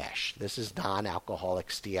is NASH. This is non-alcoholic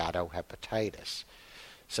steatohepatitis.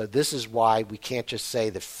 So this is why we can't just say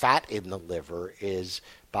that fat in the liver is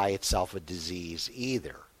by itself a disease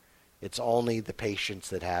either. It's only the patients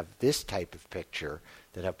that have this type of picture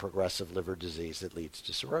that have progressive liver disease that leads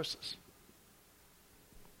to cirrhosis.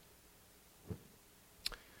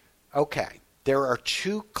 Okay, there are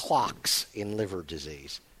 2 clocks in liver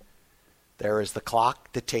disease. There is the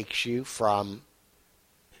clock that takes you from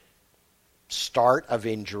start of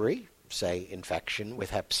injury, say infection with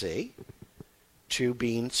Hep C, to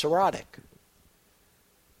being cirrhotic.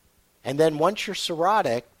 And then once you're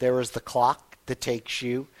cirrhotic, there is the clock that takes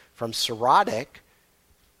you from cirrhotic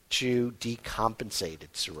to decompensated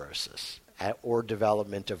cirrhosis or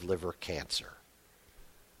development of liver cancer.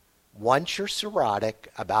 Once you're cirrhotic,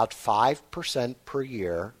 about 5% per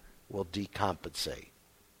year will decompensate.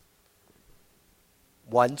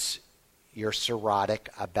 Once you're cirrhotic,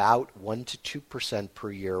 about 1 to 2%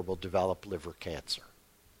 per year will develop liver cancer.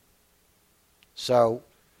 So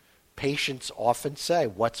patients often say,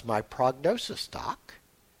 what's my prognosis, doc?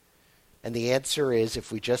 And the answer is,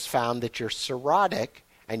 if we just found that you're cirrhotic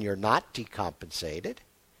and you're not decompensated,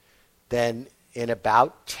 then in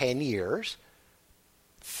about 10 years,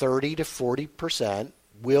 30 to 40%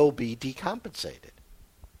 will be decompensated.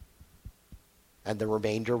 And the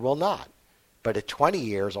remainder will not. But at 20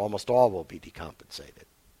 years, almost all will be decompensated.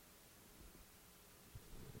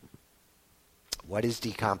 What is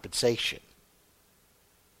decompensation?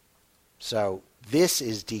 So this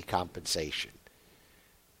is decompensation.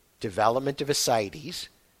 Development of ascites,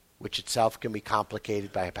 which itself can be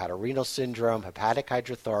complicated by hepatorenal syndrome, hepatic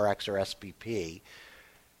hydrothorax, or SBP,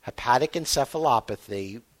 hepatic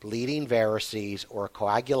encephalopathy, bleeding varices, or a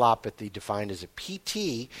coagulopathy defined as a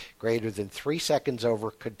PT greater than 3 seconds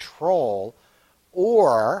over control,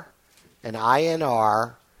 or an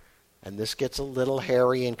INR, and this gets a little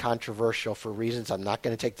hairy and controversial for reasons I'm not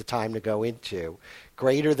going to take the time to go into,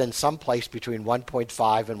 greater than someplace between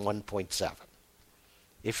 1.5 and 1.7.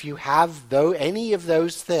 If you have any of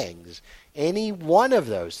those things, any one of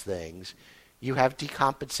those things, you have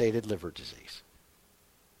decompensated liver disease.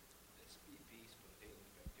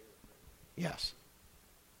 Yes.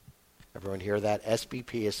 Everyone hear that?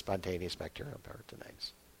 SBP is spontaneous bacterial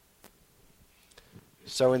peritonitis.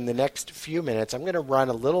 So in the next few minutes, I'm going to run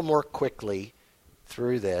a little more quickly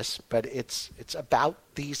through this, but it's about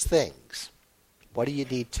these things. What do you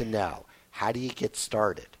need to know? How do you get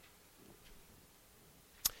started?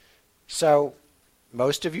 So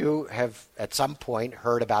most of you have at some point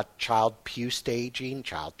heard about child Pew staging,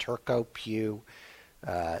 child Turco Pew,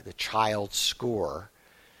 the child score.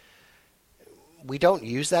 We don't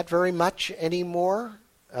use that very much anymore.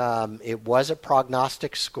 It was a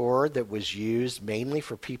prognostic score that was used mainly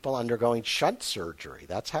for people undergoing shunt surgery.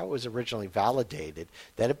 That's how it was originally validated.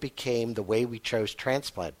 Then it became the way we chose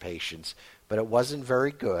transplant patients, but it wasn't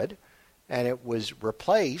very good, and it was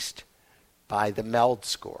replaced by the MELD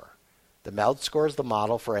score. The MELD score is the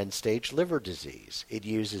model for end-stage liver disease. It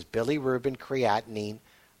uses bilirubin, creatinine,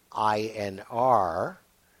 INR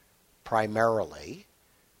primarily.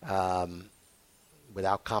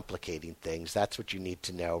 without complicating things, that's what you need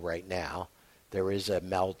to know right now. There is a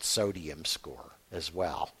MELD sodium score as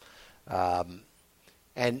well.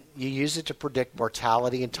 And you use it to predict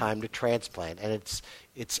mortality and time to transplant. And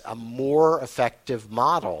it's a more effective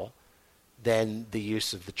model than the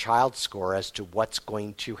use of the child score as to what's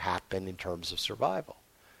going to happen in terms of survival.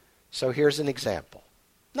 So here's an example.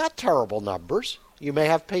 Not terrible numbers. You may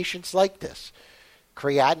have patients like this.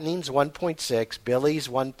 Creatinine's 1.6, Billy's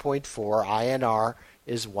 1.4, INR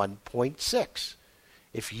is 1.6.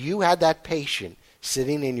 If you had that patient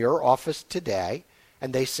sitting in your office today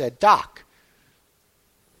and they said, "Doc,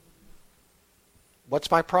 what's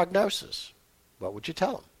my prognosis?" What would you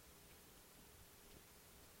tell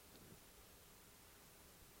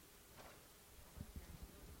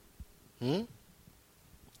them?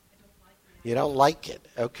 You don't like it.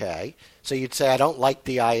 Okay. So you'd say, "I don't like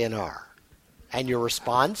the INR." And your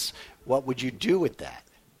response, what would you do with that?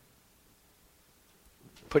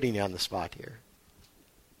 Putting you on the spot here.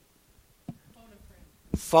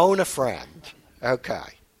 Phone a friend.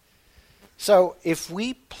 Okay. So if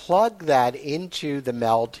we plug that into the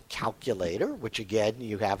MELD calculator, which again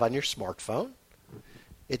you have on your smartphone,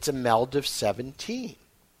 it's a MELD of 17.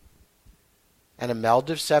 And a MELD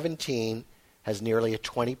of 17 has nearly a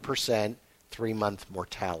 20% 3-month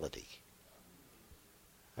mortality.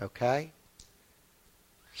 Okay?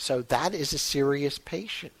 So that is a serious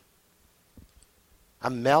patient. A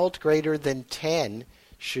MELD greater than 10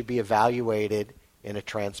 should be evaluated in a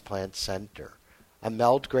transplant center. A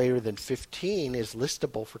MELD greater than 15 is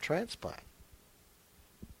listable for transplant.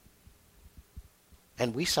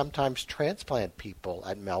 And we sometimes transplant people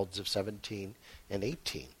at MELDs of 17 and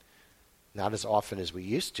 18. Not as often as we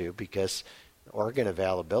used to because organ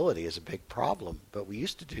availability is a big problem, but we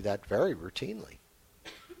used to do that very routinely.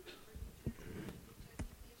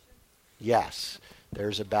 Yes,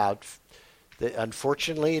 there's about,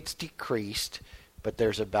 unfortunately it's decreased, but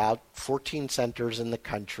there's about 14 centers in the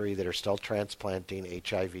country that are still transplanting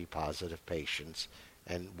HIV positive patients,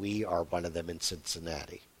 and we are one of them in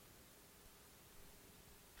Cincinnati.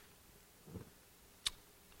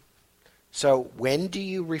 So when do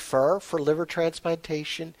you refer for liver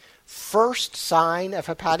transplantation? First sign of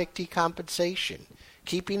hepatic decompensation,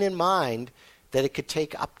 keeping in mind that it could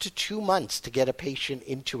take up to 2 months to get a patient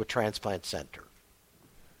into a transplant center.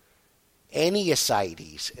 Any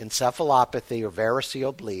ascites, encephalopathy, or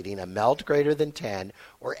variceal bleeding, a MELD greater than 10,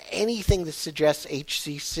 or anything that suggests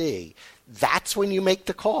HCC, that's when you make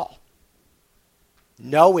the call.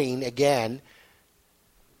 Knowing, again,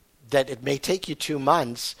 that it may take you 2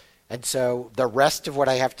 months, and so the rest of what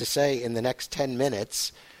I have to say in the next 10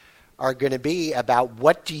 minutes are going to be about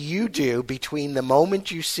what do you do between the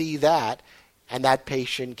moment you see that and that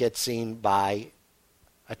patient gets seen by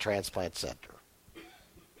a transplant center.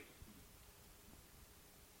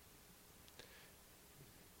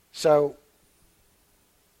 So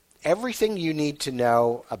everything you need to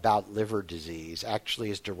know about liver disease actually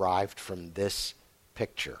is derived from this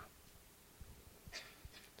picture.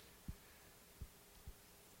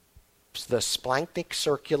 The splanchnic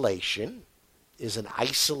circulation is an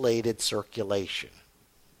isolated circulation.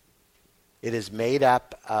 It is made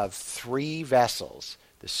up of 3 vessels,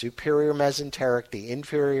 the superior mesenteric, the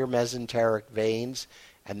inferior mesenteric veins,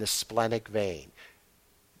 and the splenic vein.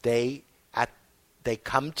 They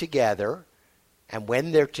come together, and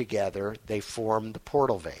when they're together, they form the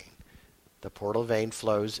portal vein. The portal vein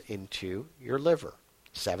flows into your liver.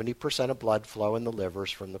 70% of blood flow in the liver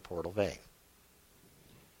is from the portal vein.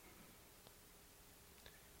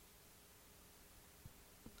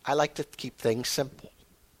 I like to keep things simple.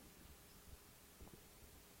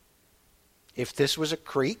 If this was a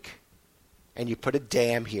creek and you put a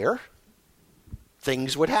dam here,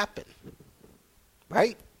 things would happen,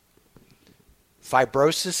 right?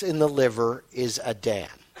 Fibrosis in the liver is a dam.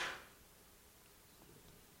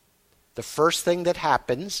 The first thing that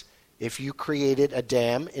happens if you created a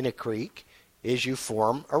dam in a creek is you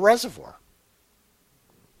form a reservoir.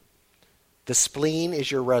 The spleen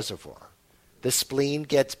is your reservoir. The spleen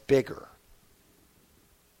gets bigger.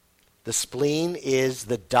 The spleen is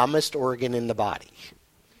the dumbest organ in the body.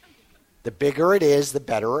 The bigger it is, the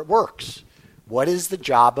better it works. What is the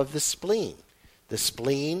job of the spleen? The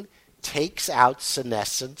spleen takes out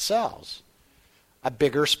senescent cells. A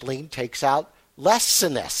bigger spleen takes out less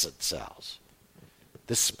senescent cells.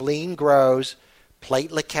 The spleen grows,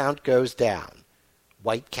 platelet count goes down,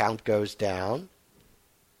 white count goes down,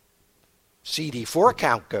 CD4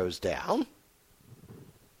 count goes down,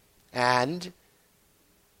 and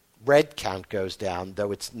red count goes down,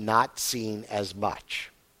 though it's not seen as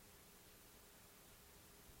much.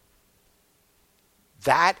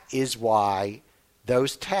 That is why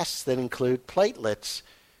those tests that include platelets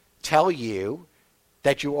tell you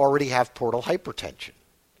that you already have portal hypertension.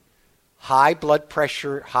 High blood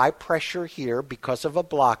pressure, high pressure here because of a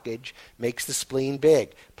blockage makes the spleen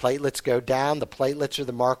big. Platelets go down. The platelets are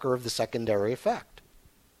the marker of the secondary effect.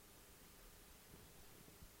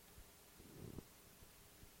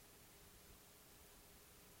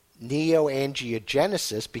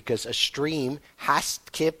 Neoangiogenesis, because a stream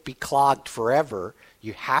can't be clogged forever.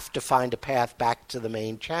 You have to find a path back to the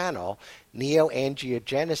main channel.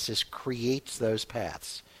 Neoangiogenesis creates those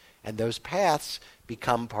paths, and those paths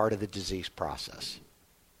become part of the disease process.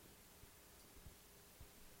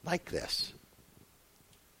 Like this.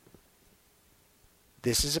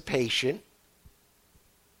 This is a patient,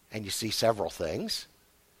 and you see several things.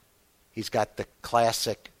 He's got the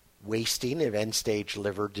classic wasting of end-stage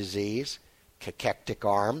liver disease, cachectic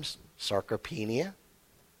arms, sarcopenia,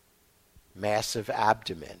 massive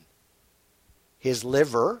abdomen. His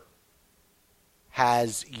liver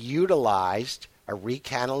has utilized a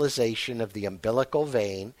recanalization of the umbilical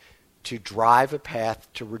vein to drive a path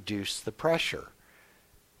to reduce the pressure,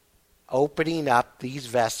 opening up these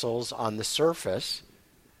vessels on the surface,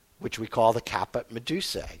 which we call the caput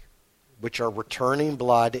medusae, which are returning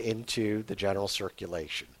blood into the general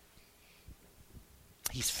circulation.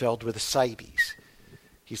 He's filled with ascites.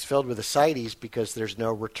 He's filled with ascites because there's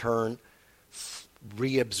no return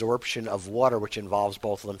reabsorption of water, which involves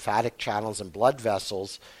both lymphatic channels and blood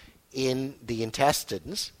vessels in the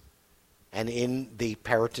intestines and in the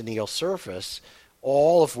peritoneal surface,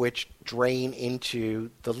 all of which drain into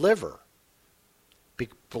the liver.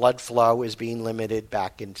 Blood flow is being limited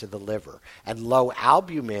back into the liver. And low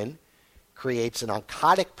albumin creates an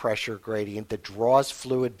oncotic pressure gradient that draws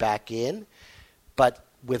fluid back in, but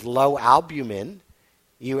with low albumin,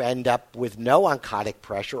 you end up with no oncotic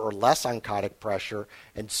pressure or less oncotic pressure,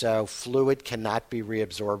 and so fluid cannot be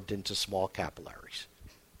reabsorbed into small capillaries.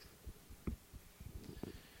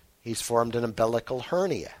 He's formed an umbilical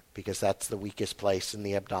hernia because that's the weakest place in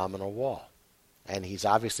the abdominal wall. And he's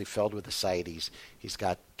obviously filled with ascites. He's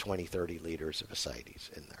got 20, 30 liters of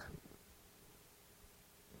ascites in there.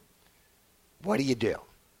 What do you do?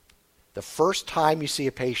 The first time you see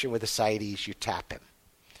a patient with ascites, you tap him.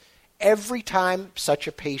 Every time such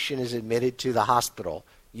a patient is admitted to the hospital,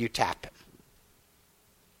 you tap him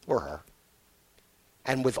or her.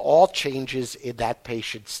 And with all changes in that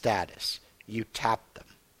patient's status, you tap them.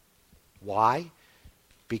 Why?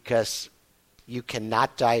 Because you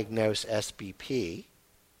cannot diagnose SBP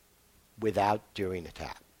without doing a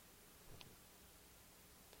tap.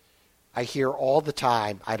 I hear all the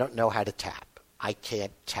time, I don't know how to tap. I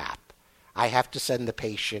can't tap. I have to send the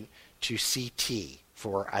patient to CT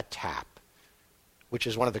for a tap, which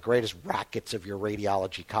is one of the greatest rackets of your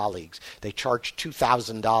radiology colleagues. They charge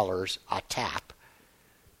 $2,000 a tap.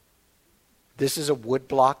 This is a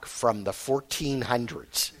woodblock from the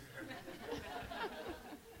 1400s.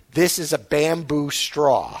 This is a bamboo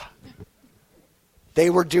straw. They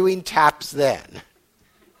were doing taps then.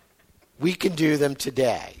 We can do them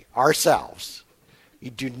today, ourselves. You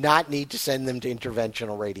do not need to send them to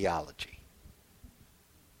interventional radiology.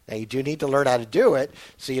 Now, you do need to learn how to do it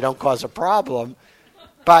so you don't cause a problem,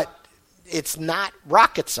 but it's not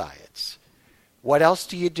rocket science. What else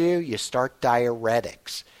do? You start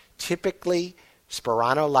diuretics, typically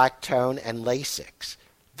spironolactone and Lasix.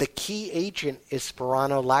 The key agent is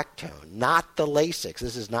spironolactone, not the Lasix.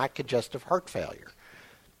 This is not congestive heart failure.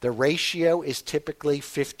 The ratio is typically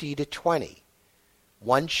 50 to 20.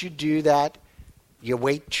 Once you do that, you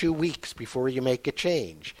wait 2 weeks before you make a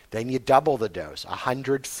change. Then you double the dose,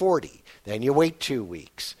 140. Then you wait 2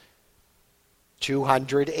 weeks,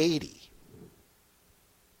 280.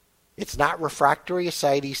 It's not refractory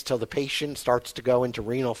ascites till the patient starts to go into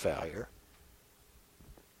renal failure.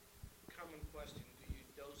 Common question, do you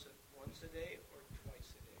dose it once a day or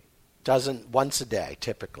twice a day? Once a day,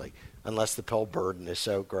 typically, unless the pill burden is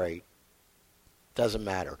so great. Doesn't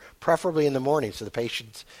matter. Preferably in the morning so the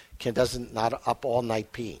patient not up all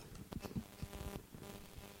night peeing.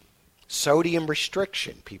 Sodium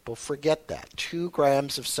restriction. People forget that. 2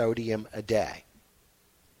 grams of sodium a day.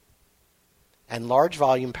 And large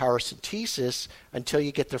volume paracentesis until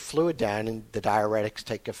you get the fluid down and the diuretics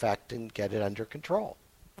take effect and get it under control.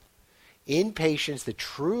 In patients that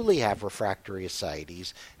truly have refractory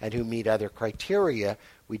ascites and who meet other criteria,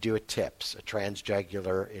 we do a TIPS, a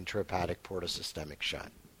transjugular intrahepatic portosystemic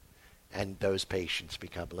shunt. And those patients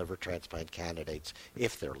become liver transplant candidates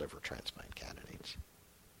if they're liver transplant candidates.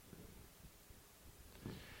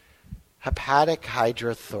 Hepatic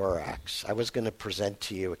hydrothorax. I was going to present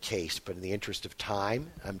to you a case, but in the interest of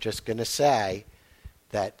time, I'm just going to say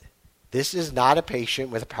that This is not a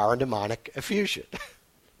patient with a paraneumonic effusion.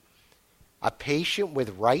 A patient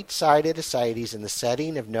with right-sided ascites in the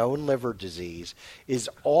setting of known liver disease is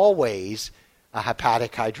always a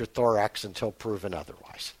hepatic hydrothorax until proven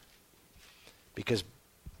otherwise. Because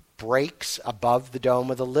breaks above the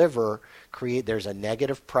dome of the liver there's a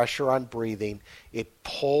negative pressure on breathing. It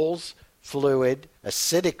pulls fluid,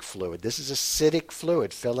 acidic fluid. This is acidic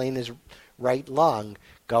fluid filling his right lung,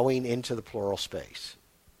 going into the pleural space.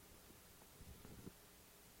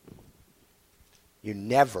 You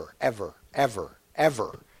never, ever, ever,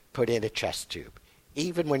 ever put in a chest tube.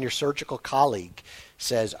 Even when your surgical colleague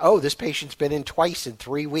says, oh, this patient's been in twice in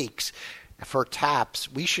 3 weeks for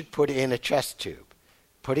TAPS, we should put in a chest tube.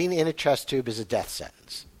 Putting in a chest tube is a death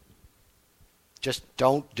sentence. Just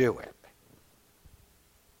don't do it.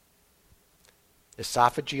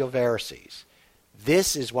 Esophageal varices.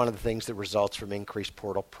 This is one of the things that results from increased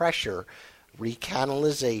portal pressure.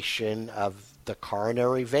 Recanalization of the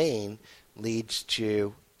coronary vein leads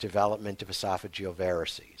to development of esophageal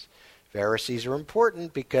varices. Varices are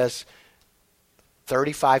important because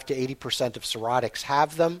 35 to 80% of cirrhotics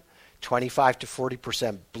have them. 25 to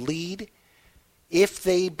 40% bleed. If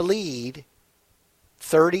they bleed,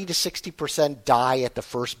 30 to 60% die at the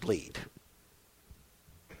first bleed.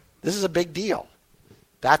 This is a big deal.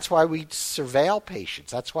 That's why we surveil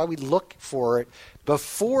patients. That's why we look for it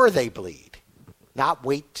before they bleed, not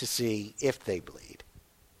wait to see if they bleed.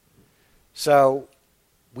 So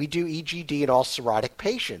we do EGD in all cirrhotic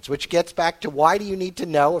patients, which gets back to why do you need to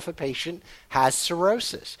know if a patient has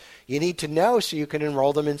cirrhosis? You need to know so you can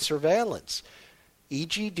enroll them in surveillance.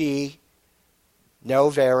 EGD, no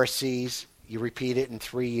varices, you repeat it in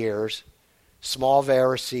 3 years. Small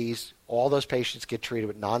varices, all those patients get treated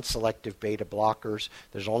with non-selective beta blockers.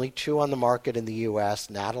 There's only 2 on the market in the U.S.,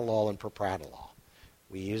 Nadolol and Propranolol.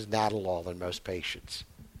 We use Nadolol in most patients.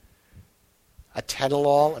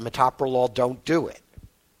 Atenolol and metoprolol don't do it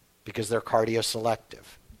because they're cardioselective.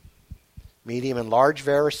 Medium and large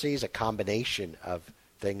varices, a combination of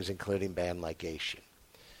things including band ligation.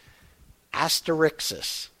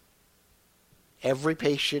 Asterixis. Every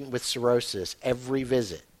patient with cirrhosis, every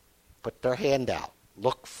visit, put their hand out.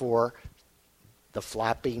 Look for the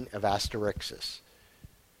flapping of asterixis.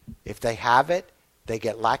 If they have it, they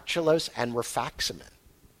get lactulose and rifaximin.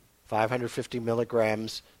 550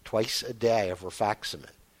 milligrams twice a day of rifaximin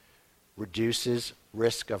reduces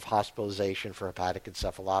risk of hospitalization for hepatic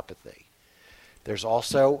encephalopathy. There's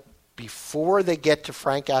also, before they get to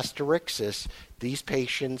frank asterixis, these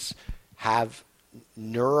patients have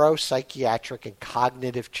neuropsychiatric and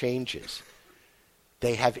cognitive changes.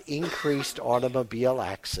 They have increased automobile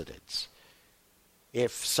accidents.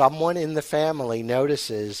 If someone in the family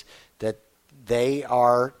notices that they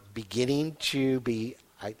are beginning to be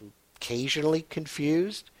occasionally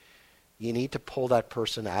confused, you need to pull that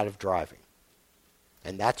person out of driving.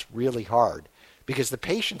 And that's really hard because the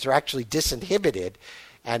patients are actually disinhibited.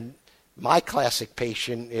 And my classic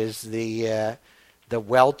patient is the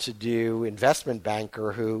well-to-do investment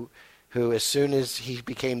banker who as soon as he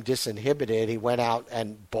became disinhibited, he went out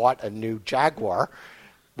and bought a new Jaguar,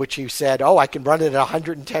 which he said, I can run it at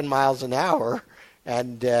 110 miles an hour.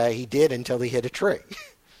 And he did until he hit a tree.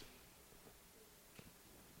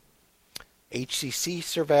 HCC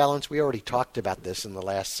surveillance, we already talked about this in the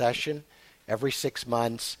last session. Every 6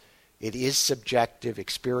 months, it is subjective.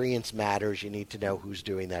 Experience matters. You need to know who's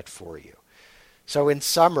doing that for you. So in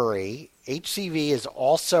summary, HCV is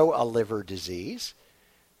also a liver disease.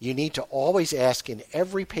 You need to always ask in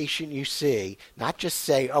every patient you see, not just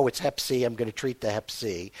say, it's hep C, I'm going to treat the hep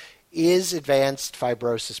C. Is advanced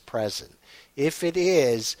fibrosis present? If it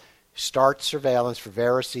is, start surveillance for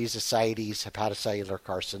varices, ascites, hepatocellular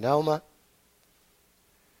carcinoma.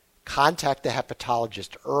 Contact the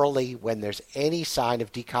hepatologist early when there's any sign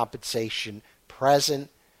of decompensation present.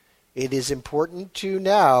 It is important to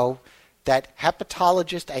know that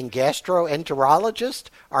hepatologist and gastroenterologist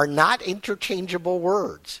are not interchangeable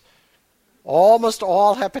words. Almost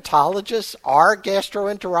all hepatologists are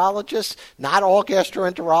gastroenterologists. Not all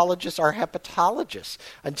gastroenterologists are hepatologists.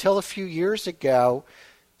 Until a few years ago,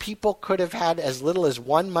 people could have had as little as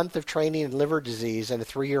 1 month of training in liver disease and a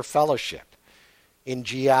 3-year fellowship in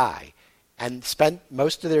GI and spent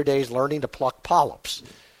most of their days learning to pluck polyps.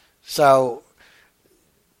 So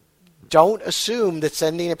don't assume that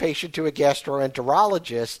sending a patient to a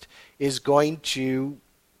gastroenterologist is going to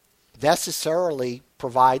necessarily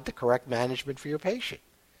provide the correct management for your patient.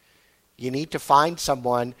 You need to find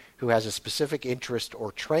someone who has a specific interest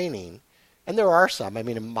or training And there are some. I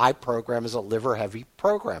mean, my program is a liver-heavy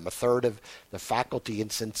program. A third of the faculty in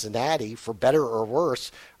Cincinnati, for better or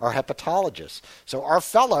worse, are hepatologists. So our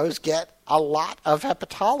fellows get a lot of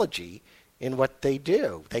hepatology in what they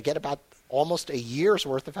do. They get about almost a year's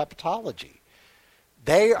worth of hepatology.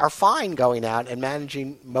 They are fine going out and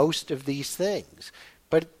managing most of these things.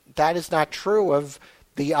 But that is not true of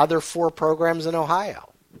the other 4 programs in Ohio.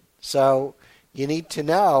 So you need to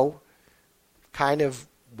know kind of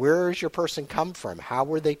where does your person come from? How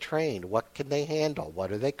were they trained? What can they handle?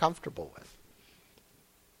 What are they comfortable with?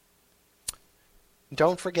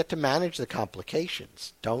 Don't forget to manage the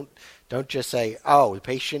complications. Don't just say, oh, the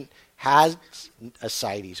patient has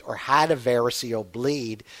ascites or had a variceal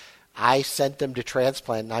bleed. I sent them to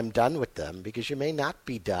transplant and I'm done with them, because you may not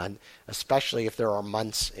be done, especially if there are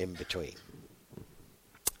months in between.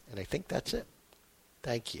 And I think that's it.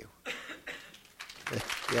 Thank you.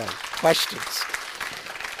 Yeah, questions?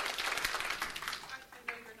 I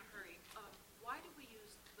know you're in a hurry. Why do we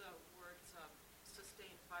use the words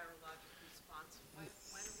sustained virologic response? When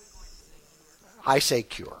are we going to say cure? I say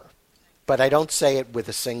cure. But I don't say it with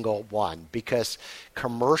a single one, because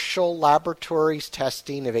commercial laboratories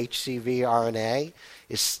testing of HCV RNA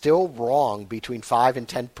is still wrong between 5 and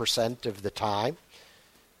 10% of the time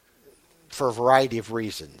for a variety of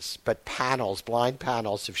reasons. But panels, blind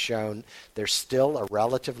panels, have shown there's still a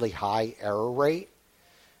relatively high error rate.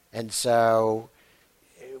 And so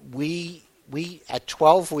we at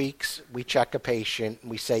 12 weeks, we check a patient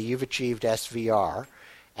and we say, you've achieved SVR.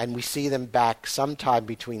 And we see them back sometime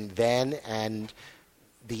between then and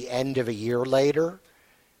the end of a year later.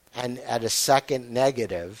 And at a second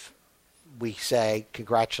negative, we say,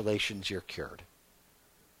 congratulations, you're cured.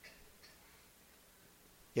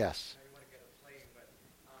 Yes? I want to get a plane, but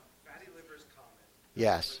fatty liver is common.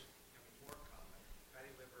 Yes. More common.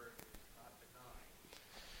 Fatty liver is not benign.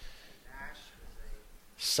 And NASH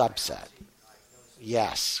is a Subset.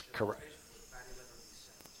 Yes, correct.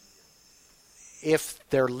 If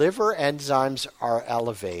their liver enzymes are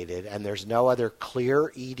elevated and there's no other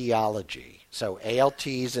clear etiology, so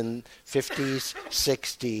ALTs in 50s,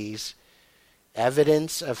 60s,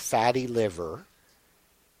 evidence of fatty liver,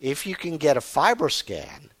 if you can get a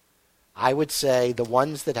fibroscan, I would say the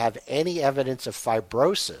ones that have any evidence of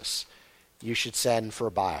fibrosis, you should send for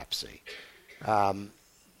a biopsy.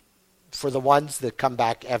 For the ones that come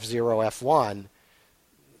back F0, F1,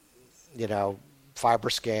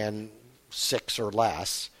 fibroscan 6 or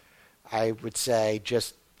less, I would say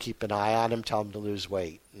just keep an eye on them, tell them to lose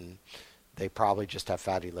weight, and they probably just have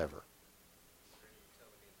fatty liver.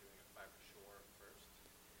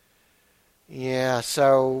 Yeah,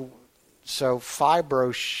 so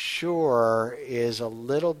FibroSure is a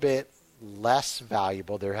little bit less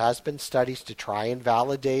valuable. There has been studies to try and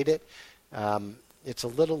validate it. It's a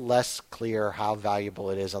little less clear how valuable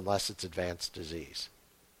it is unless it's advanced disease,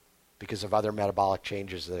 because of other metabolic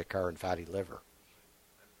changes that occur in fatty liver.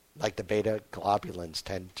 Like the beta globulins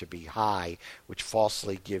tend to be high, which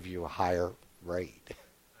falsely give you a higher rate. I'm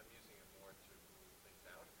using it more to rule things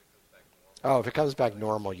out. If it comes back normal. Oh, if it comes back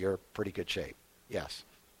normal, you're in pretty good shape. Yes.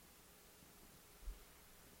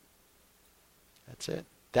 That's it.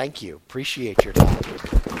 Thank you. Appreciate your time.